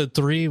in episode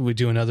 3, we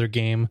do another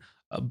game.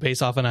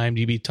 based off an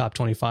IMDb top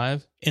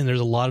 25, and there's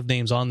a lot of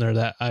names on there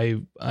that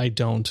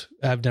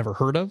I've never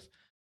heard of,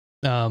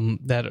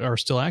 that are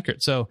still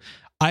accurate. So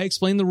I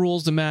explained the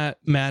rules to Matt.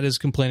 Matt is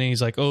complaining.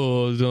 He's like,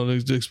 "Oh,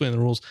 don't explain the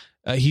rules."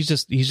 He's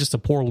just a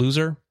poor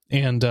loser,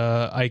 and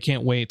I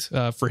can't wait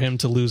for him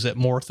to lose at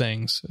more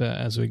things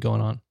as we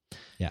going on.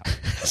 Yeah.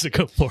 So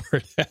go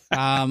forward.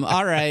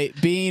 All right,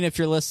 Bean, if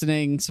you're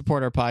listening,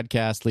 support our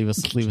podcast. Leave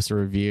us a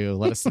review.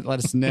 Let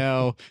us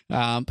know.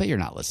 But you're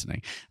not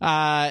listening.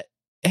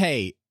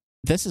 Hey,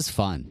 this is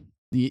fun.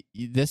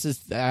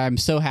 I'm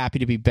so happy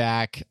to be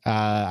back.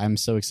 I'm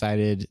so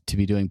excited to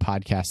be doing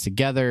podcasts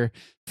together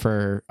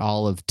for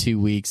all of 2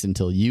 weeks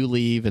until you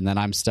leave, and then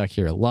I'm stuck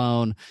here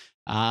alone.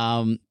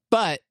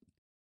 But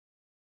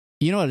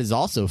you know what is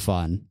also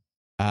fun?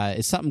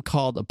 It's something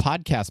called a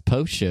podcast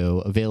post show,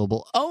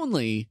 available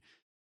only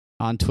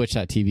on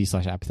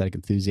twitch.tv/apathetic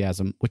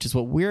enthusiasm, which is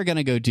what we're going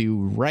to go do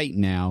right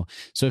now.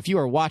 So if you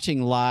are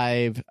watching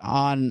live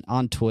on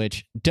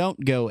Twitch,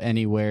 don't go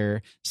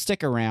anywhere.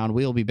 Stick around.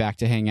 We'll be back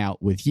to hang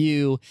out with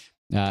you,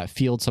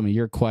 field some of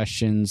your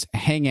questions,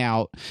 hang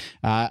out.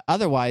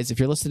 Otherwise, if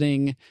you're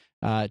listening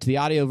to the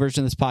audio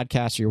version of this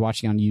podcast or you're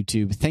watching on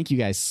YouTube, thank you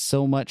guys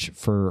so much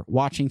for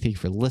watching. Thank you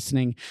for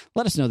listening.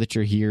 Let us know that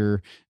you're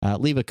here.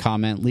 Leave a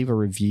comment, leave a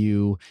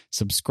review,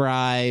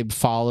 subscribe,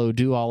 follow,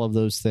 do all of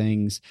those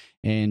things.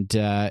 And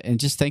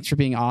just thanks for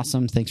being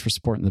awesome. Thanks for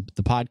supporting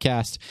the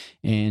podcast.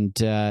 And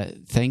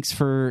thanks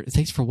for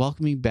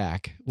welcoming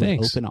back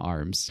with open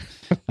arms.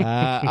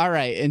 All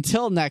right.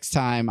 Until next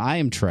time, I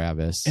am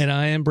Travis. And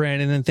I am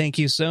Brandon. And thank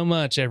you so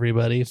much,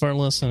 everybody, for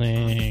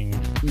listening.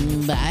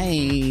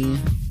 Bye.